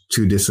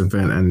to this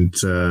event and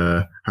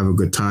have a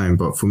good time.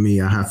 But for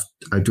me, I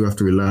do have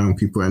to rely on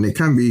people, and it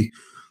can be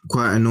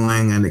quite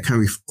annoying and it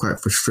can be quite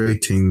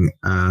frustrating.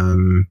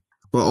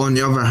 But on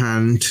the other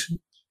hand,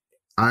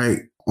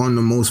 on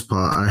the most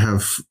part, I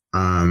have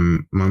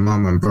my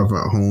mum and brother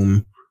at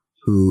home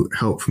who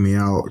help me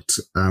out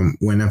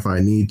whenever I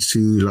need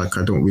to. Like,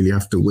 I don't really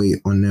have to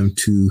wait on them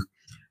to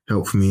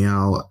help me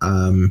out.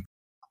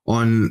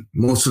 On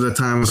most of the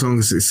time, as long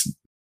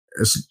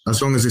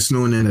as it's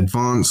known in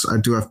advance, I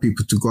do have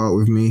people to go out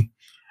with me.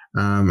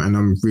 And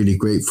I'm really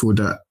grateful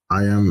that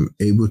I am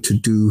able to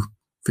do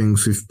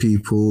things with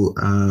people.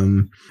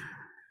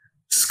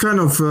 It's kind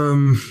of,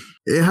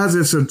 it has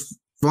its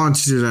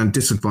advantages and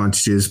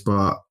disadvantages,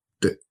 but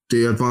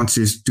the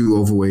advantages do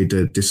outweigh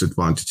the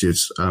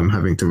disadvantages,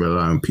 having to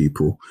rely on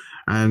people.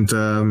 And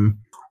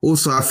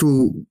also, I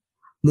feel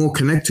more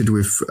connected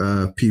with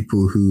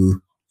people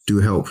who do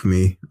help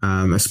me,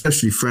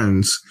 especially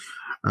friends,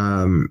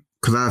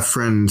 because I have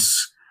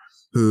friends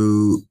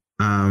who,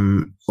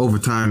 over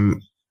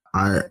time,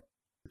 I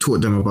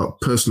taught them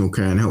about personal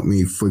care and helped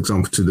me, for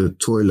example, to the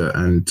toilet.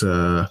 And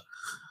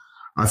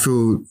I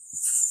feel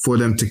for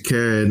them to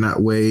care in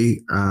that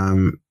way,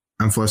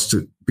 and for us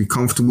to be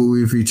comfortable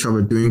with each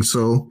other doing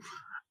so,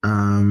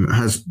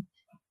 has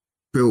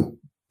built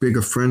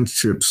bigger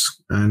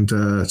friendships. And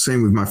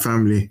same with my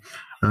family.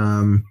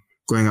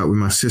 Going out with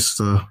my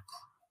sister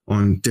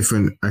on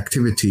different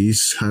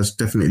activities has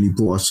definitely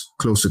brought us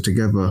closer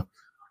together,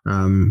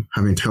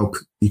 having to help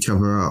each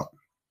other out.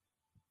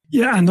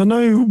 Yeah, and I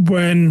know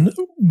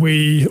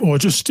or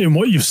just in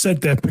what you've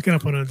said there, picking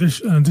up on an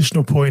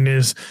additional point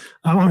is,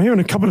 I'm hearing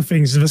a couple of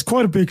things. There's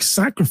quite a big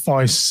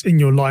sacrifice in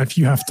your life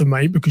you have to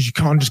make because you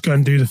can't just go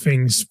and do the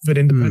things that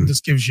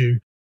independence gives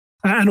you.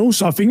 And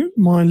also, I think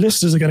my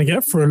listeners are going to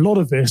get through a lot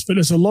of this, but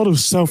there's a lot of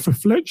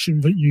self-reflection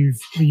that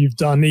you've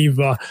done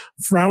either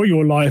throughout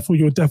your life, or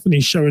you're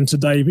definitely showing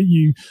today, but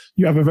you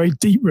have a very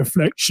deep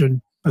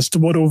reflection as to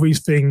what all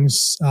these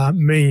things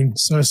mean.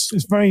 So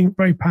it's very,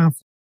 very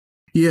powerful.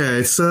 Yeah,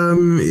 it's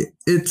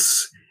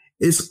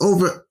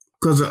over,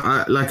 because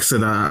like I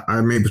said,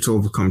 I'm able to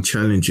overcome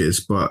challenges,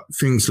 but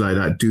things like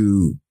that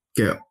do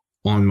get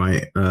on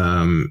my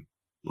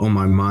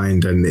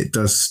mind, and it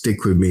does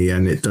stick with me,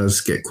 and it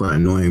does get quite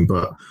annoying.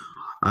 But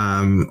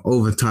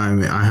over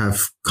time, I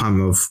have kind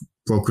of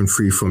broken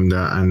free from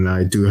that, and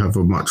I do have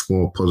a much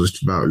more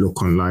positive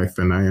outlook on life,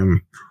 and I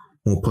am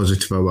more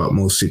positive about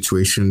most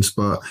situations.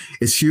 But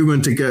it's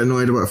human to get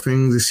annoyed about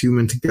things. It's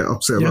human to get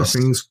upset about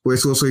things, but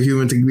it's also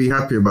human to be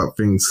happy about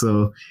things.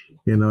 So,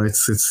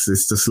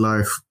 it's just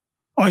life.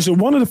 All right, so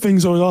one of the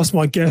things I always ask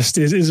my guest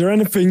is there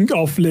anything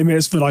off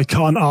limits that I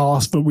can't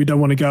ask, but we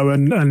don't want to go?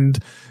 And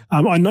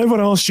I know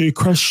when I asked you a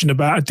question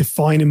about a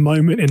defining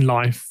moment in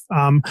life,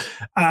 and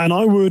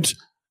I would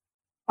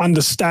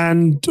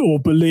understand or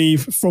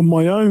believe from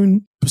my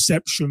own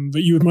perception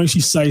that you would mostly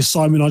say,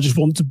 Simon, I just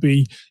want to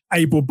be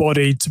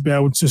able-bodied to be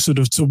able to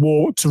to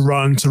walk, to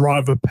run, to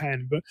write with a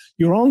pen. But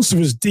your answer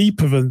was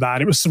deeper than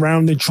that. It was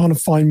surrounding trying to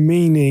find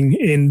meaning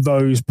in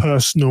those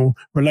personal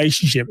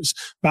relationships.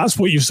 That's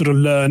what you've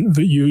learned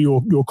that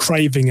you're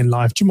craving in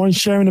life. Do you mind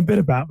sharing a bit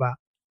about that?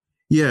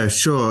 Yeah,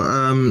 sure.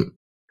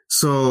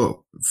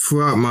 So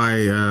throughout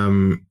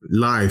my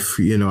life,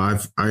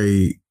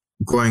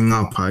 growing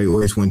up, I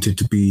always wanted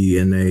to be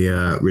in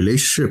a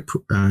relationship,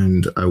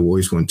 and I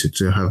always wanted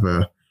to have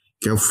a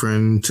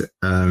girlfriend,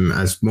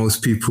 as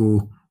most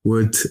people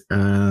would.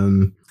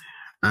 And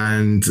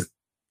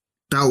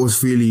that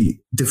was really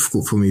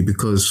difficult for me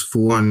because, for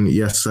one,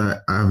 yes,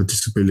 I have a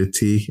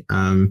disability.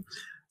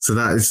 So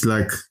that is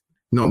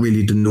not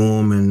really the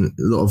norm, and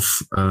a lot of,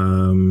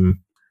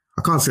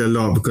 I can't say a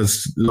lot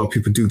because a lot of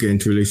people do get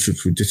into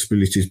relationships with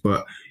disabilities,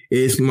 but it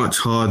is much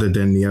harder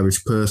than the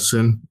average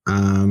person.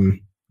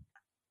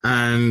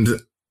 And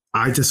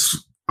I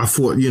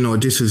thought,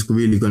 this is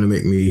really going to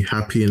make me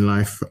happy in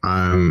life,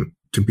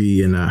 to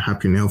be in a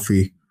happy and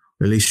healthy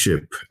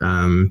relationship.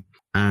 And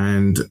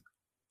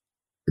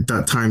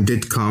that time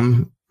did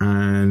come,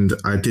 and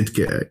I did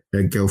get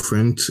a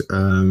girlfriend,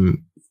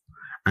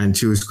 and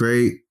she was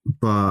great.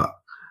 But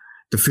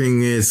the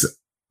thing is,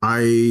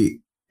 I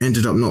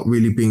ended up not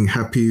really being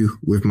happy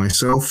with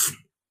myself.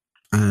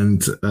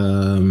 And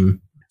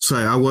so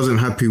I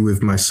wasn't happy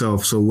with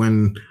myself. So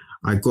when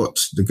I got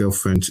the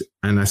girlfriend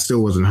and I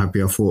still wasn't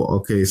happy, I thought,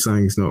 okay,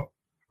 something's not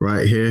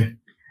right here.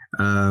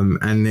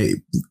 And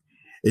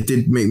it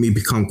did make me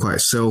become quite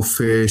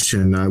selfish,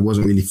 and I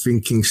wasn't really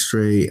thinking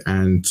straight.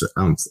 And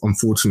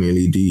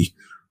unfortunately, the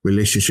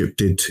relationship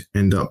did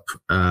end up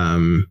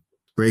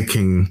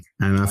breaking.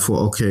 And I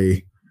thought,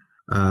 okay,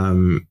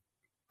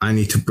 I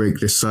need to break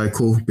this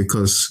cycle,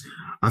 because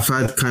I've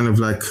had kind of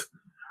like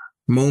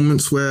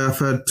moments where I've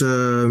had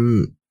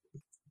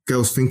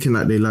girls thinking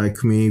that they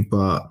like me,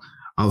 but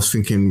I was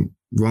thinking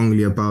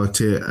wrongly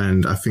about it.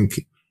 And I think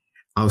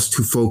I was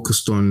too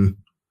focused on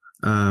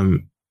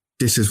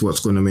this is what's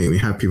going to make me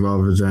happy,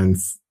 rather than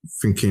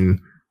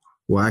thinking,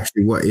 well,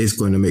 actually, what is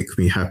going to make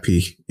me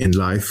happy in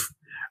life?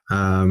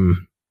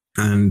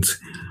 And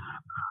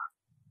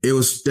it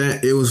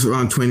was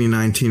around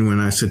 2019 when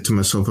I said to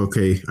myself,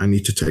 okay, I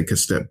need to take a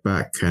step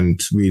back and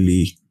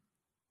really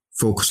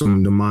focus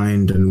on the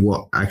mind and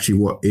what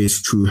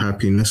is true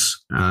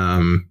happiness.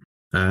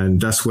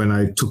 And that's when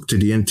I took to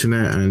the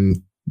internet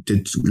and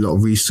did a lot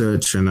of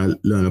research, and I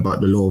learned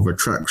about the law of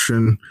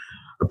attraction,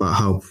 about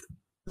how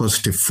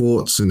positive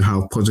thoughts and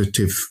how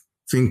positive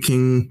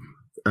thinking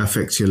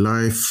affects your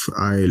life.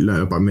 I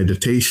learned about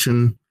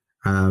meditation,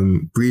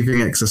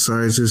 breathing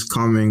exercises,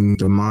 calming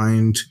the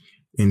mind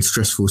in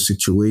stressful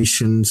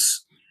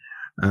situations,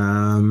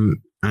 and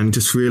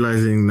just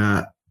realizing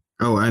that,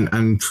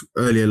 and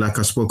earlier, like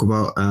I spoke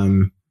about,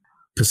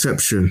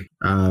 perception,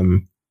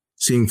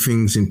 seeing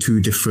things in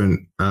two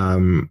different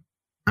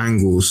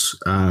angles.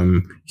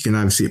 You can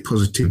either see it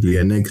positively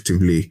or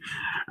negatively.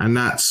 And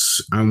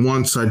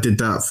once I did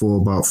that for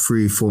about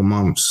 3-4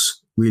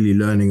 months, really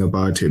learning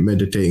about it,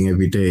 meditating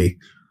every day,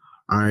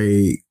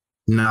 I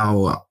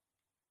now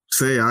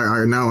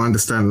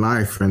understand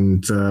life,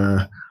 and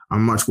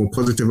I'm much more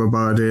positive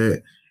about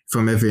it. If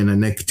I'm ever in a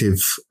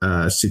negative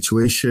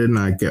situation,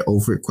 I get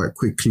over it quite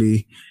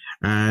quickly.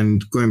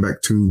 And going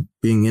back to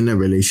being in a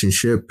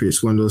relationship,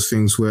 it's one of those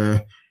things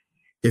where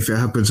if it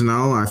happens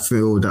now, I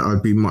feel that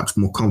I'd be much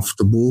more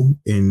comfortable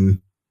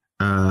in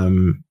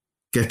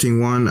getting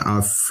one.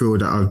 I feel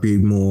that I'd be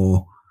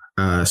more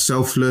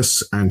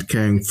selfless and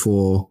caring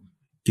for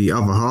the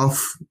other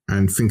half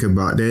and think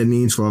about their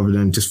needs rather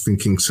than just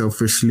thinking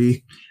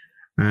selfishly.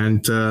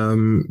 And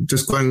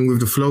just going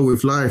with the flow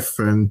with life,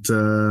 and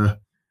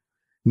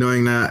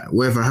knowing that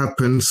whatever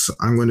happens,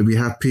 I'm going to be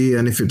happy.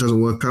 And if it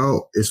doesn't work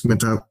out, it's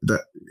meant to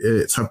that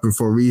it's happened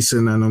for a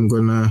reason, and I'm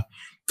going to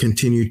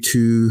continue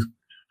to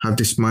have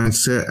this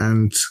mindset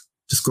and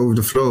just go with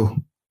the flow.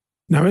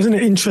 Now, isn't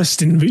it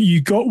interesting that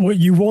you got what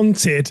you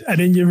wanted and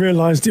then you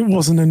realized it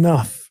wasn't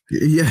enough?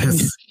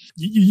 Yes.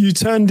 You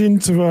turned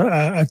into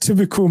a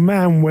typical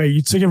man where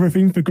you took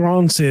everything for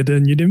granted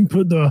and you didn't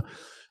put the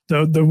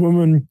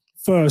woman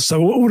first.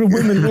 So all the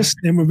women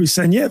listening would be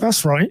saying, "Yeah,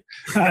 that's right,"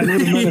 and all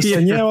the men are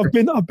saying, "Yeah,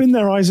 I've been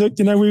there, Isaac.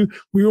 You know,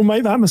 we all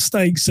make that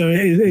mistake." So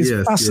it's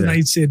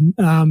fascinating.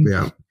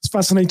 It's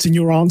fascinating.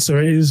 Your answer,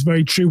 it is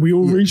very true. We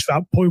all reach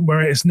that point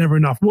where it's never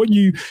enough. What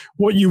you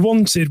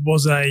wanted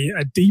was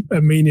a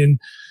deeper,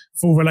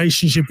 meaningful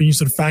relationship, and you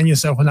sort of found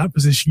yourself in that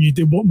position. You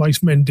did what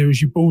most men do: is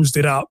you ballsed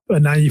it up,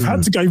 and now you've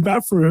had to go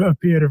back for a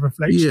period of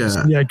reflection.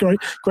 Yeah, so,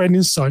 great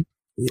insight.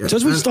 Yeah. So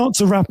as we start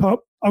to wrap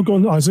up, I'll go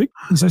on, Isaac.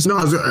 I was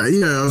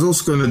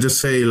also going to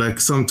just say, like,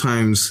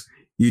 sometimes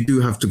you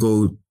do have to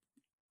go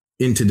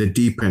into the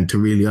deep end to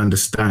really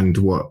understand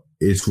what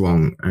is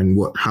wrong and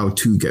how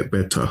to get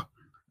better.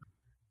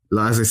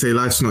 As I say,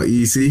 life's not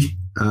easy,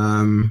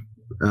 but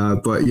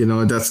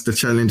that's the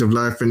challenge of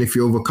life. And if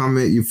you overcome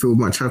it, you feel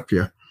much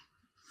happier.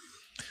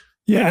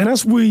 Yeah, and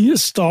as we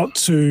start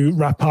to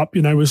wrap up,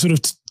 we're sort of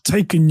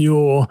taking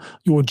your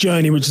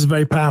journey, which is a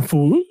very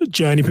powerful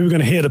journey. People are going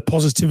to hear the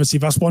positivity.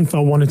 That's one thing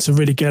I wanted to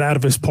really get out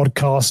of this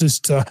podcast, is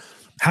to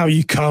how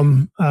you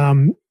can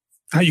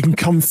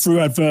come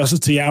through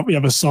adversity out the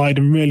other side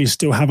and really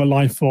still have a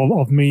life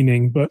of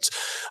meaning. But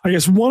I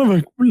guess one of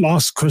the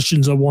last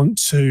questions I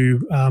want to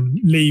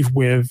leave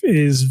with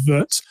is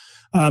that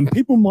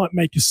people might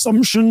make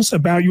assumptions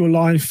about your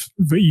life,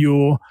 that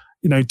you're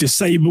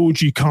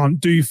disabled, you can't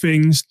do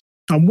things.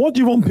 And what do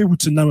you want people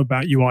to know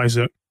about you,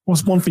 Isaac?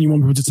 What's one thing you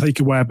want people to take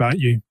away about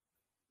you?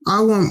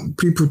 I want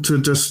people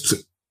to just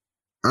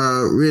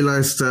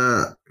realize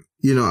that,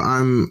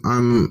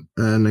 I'm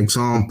an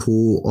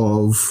example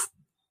of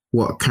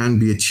what can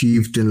be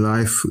achieved in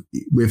life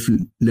with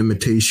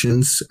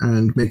limitations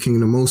and making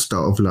the most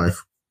out of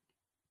life.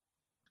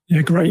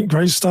 Yeah,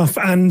 great stuff.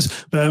 And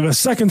the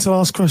second to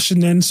last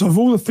question then, so of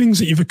all the things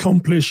that you've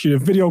accomplished, you're a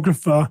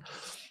videographer,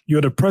 you're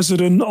the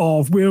president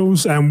of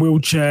Wheels and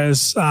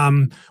Wheelchairs.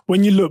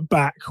 When you look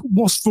back,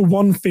 what's the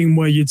one thing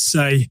where you'd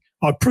say,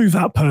 I proved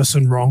that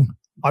person wrong,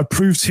 I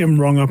proved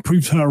him wrong, I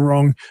proved her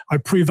wrong, I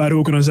proved that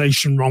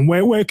organization wrong?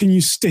 Where can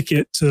you stick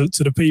it to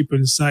the people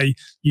and say,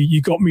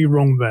 you got me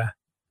wrong there?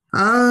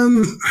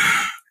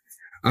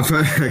 I've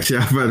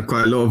had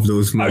quite a lot of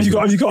those moments.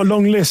 Have you got a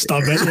long list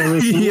of it?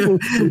 We'll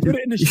put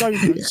it in the show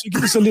notes. You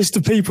give us a list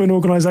of people and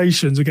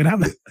organizations. We can have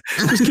that.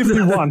 Just give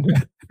me one.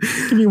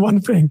 Give me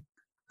one thing.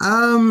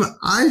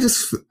 I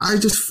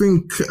just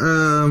think,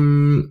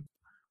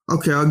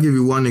 okay, I'll give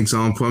you one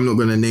example. I'm not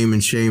going to name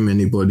and shame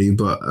anybody,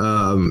 but,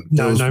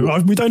 no,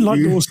 we don't like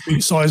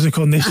lawsuits, Isaac,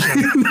 on this show.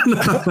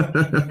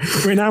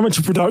 We're in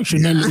amateur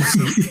production, no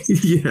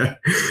lawsuits. Yeah.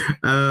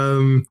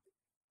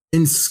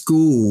 In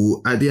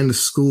school, at the end of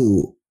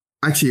school,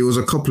 actually, it was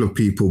a couple of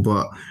people,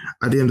 but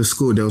at the end of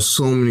school, there were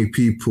so many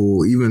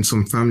people, even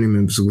some family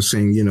members who were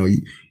saying, you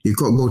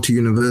got to go to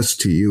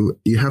university.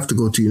 You have to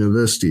go to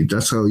university.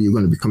 That's how you're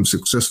going to become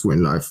successful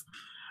in life.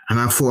 And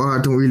I thought,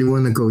 I don't really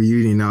want to go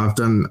uni now.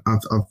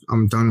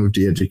 I'm done with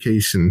the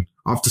education.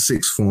 After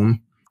sixth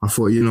form, I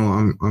thought,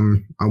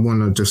 I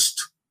want to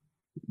just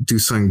do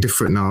something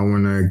different now. I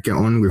want to get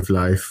on with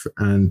life.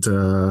 And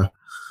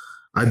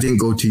I didn't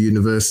go to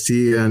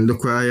university, and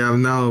look where I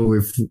am now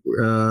with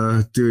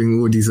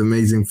doing all these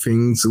amazing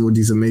things, all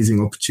these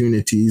amazing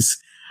opportunities.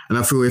 And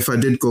I feel if I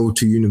did go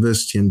to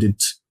university and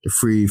did the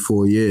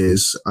 3-4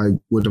 years, I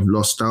would have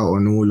lost out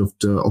on all of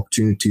the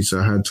opportunities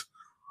I had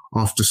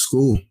after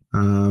school.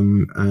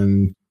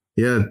 And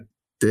yeah,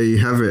 there you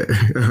have it.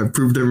 I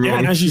proved them wrong. Yeah,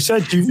 and as you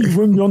said, you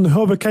wouldn't be on the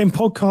Who I Became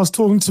podcast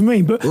talking to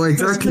me. But well,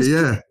 exactly,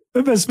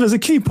 There's a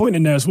key point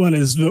in there as well,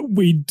 is that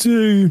we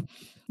do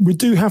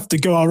have to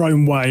go our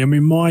own way. I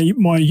mean,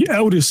 my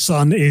eldest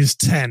son is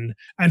 10,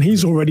 and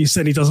he's already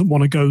said he doesn't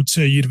want to go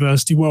to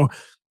university. Well,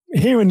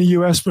 here in the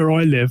US where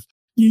I live,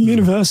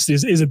 university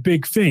is a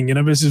big thing.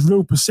 There's this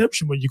real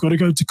perception where you've got to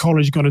go to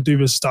college, you've got to do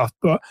this stuff.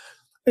 But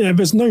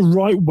there's no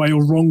right way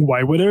or wrong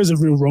way. Well, there is a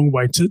real wrong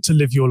way to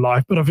live your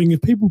life. But I think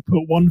if people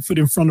put one foot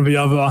in front of the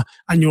other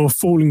and you're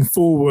falling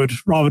forward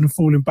rather than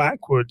falling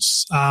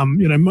backwards,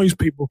 most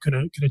people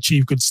can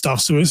achieve good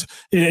stuff. So it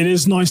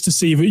is nice to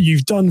see that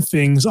you've done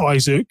things,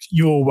 Isaac,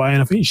 your way.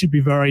 And I think you should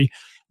be very,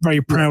 very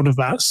proud of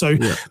that. So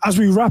as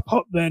we wrap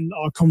up then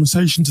our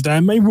conversation today,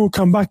 and maybe we'll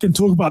come back and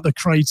talk about the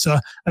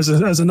Creator as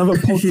another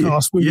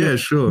podcast with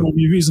more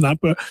reviews on that.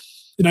 But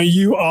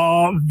you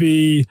are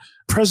the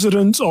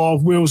president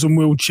of Wheels and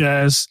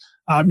Wheelchairs.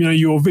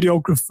 You're a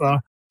videographer.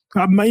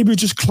 Maybe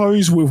just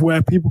close with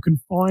where people can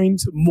find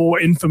more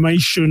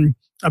information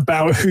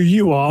about who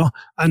you are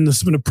and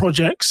some of the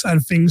projects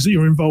and things that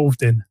you're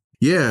involved in.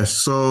 Yeah.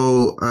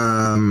 So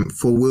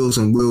for Wheels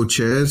and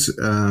Wheelchairs,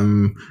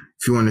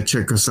 if you want to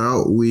check us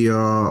out, we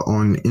are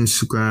on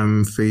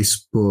Instagram,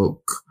 Facebook,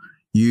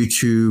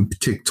 YouTube,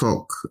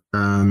 TikTok,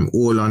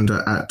 all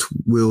under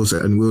 @Wheels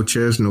and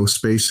Wheelchairs, no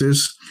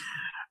spaces.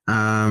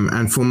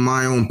 And for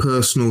my own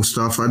personal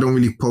stuff, I don't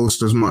really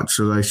post as much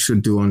as I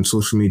should do on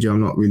social media.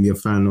 I'm not really a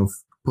fan of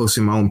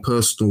posting my own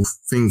personal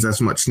things as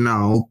much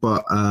now,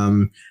 but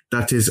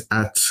that is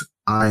I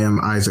am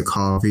Isaac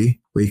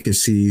Harvey, where you can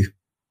see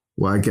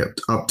what I get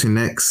up to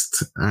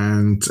next.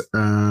 And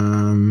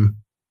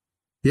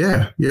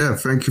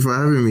thank you for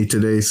having me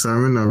today,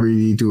 Simon. I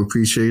really do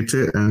appreciate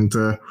it. And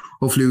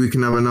hopefully we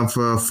can have another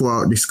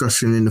 4-hour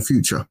discussion in the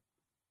future.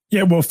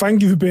 Yeah, well,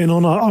 thank you for being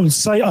on. I would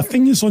say, I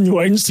think it's on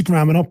your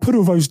Instagram, and I'll put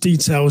all those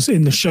details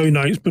in the show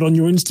notes, but on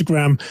your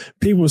Instagram,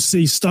 people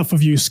see stuff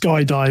of you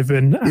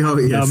skydiving.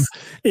 And, yes.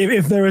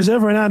 If there is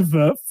ever an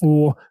advert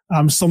for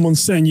someone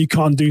saying you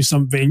can't do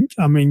something,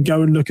 I mean,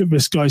 go and look at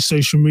this guy's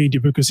social media,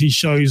 because he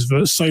shows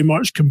that so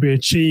much can be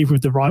achieved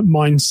with the right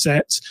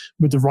mindset,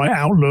 with the right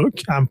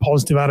outlook and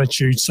positive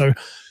attitude. So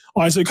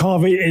Isaac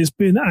Harvey, it's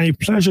been a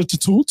pleasure to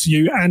talk to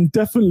you, and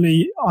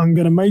definitely I'm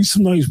going to make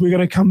some notes. We're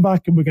going to come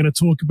back and we're going to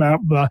talk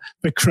about the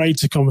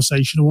Creator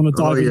conversation. I want to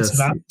dive into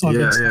that.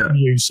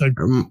 You. So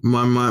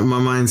my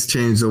mind's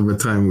changed over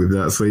time with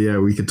that. So yeah,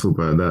 we can talk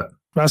about that.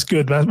 That's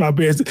good.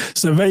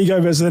 So there you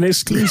go. There's an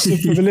exclusive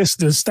for the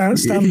listeners. Stand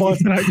by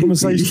for that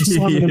conversation.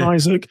 Simon and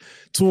Isaac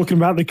talking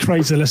about the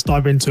Creator. Let's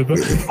dive into it. But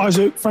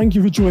Isaac, thank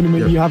you for joining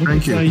me. You have a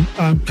good day.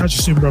 Catch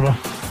you soon, brother.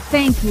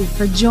 Thank you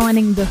for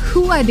joining the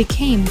Who I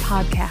Became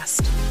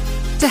podcast.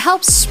 To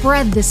help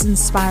spread this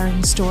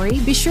inspiring story,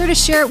 be sure to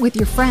share it with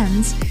your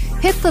friends,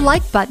 hit the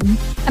like button,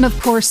 and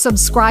of course,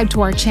 subscribe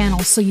to our channel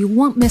so you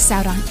won't miss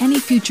out on any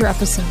future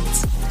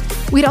episodes.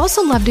 We'd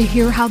also love to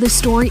hear how this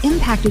story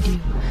impacted you,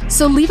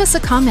 so leave us a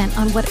comment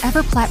on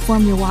whatever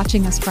platform you're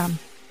watching us from.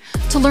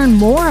 To learn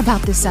more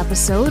about this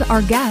episode,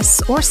 our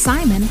guests, or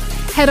Simon,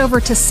 head over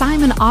to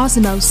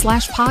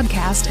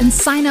SimonOsimo.com/podcast and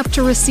sign up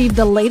to receive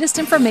the latest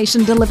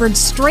information delivered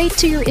straight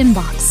to your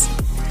inbox.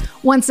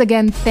 Once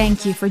again,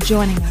 thank you for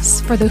joining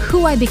us for the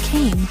Who I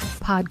Became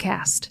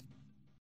podcast.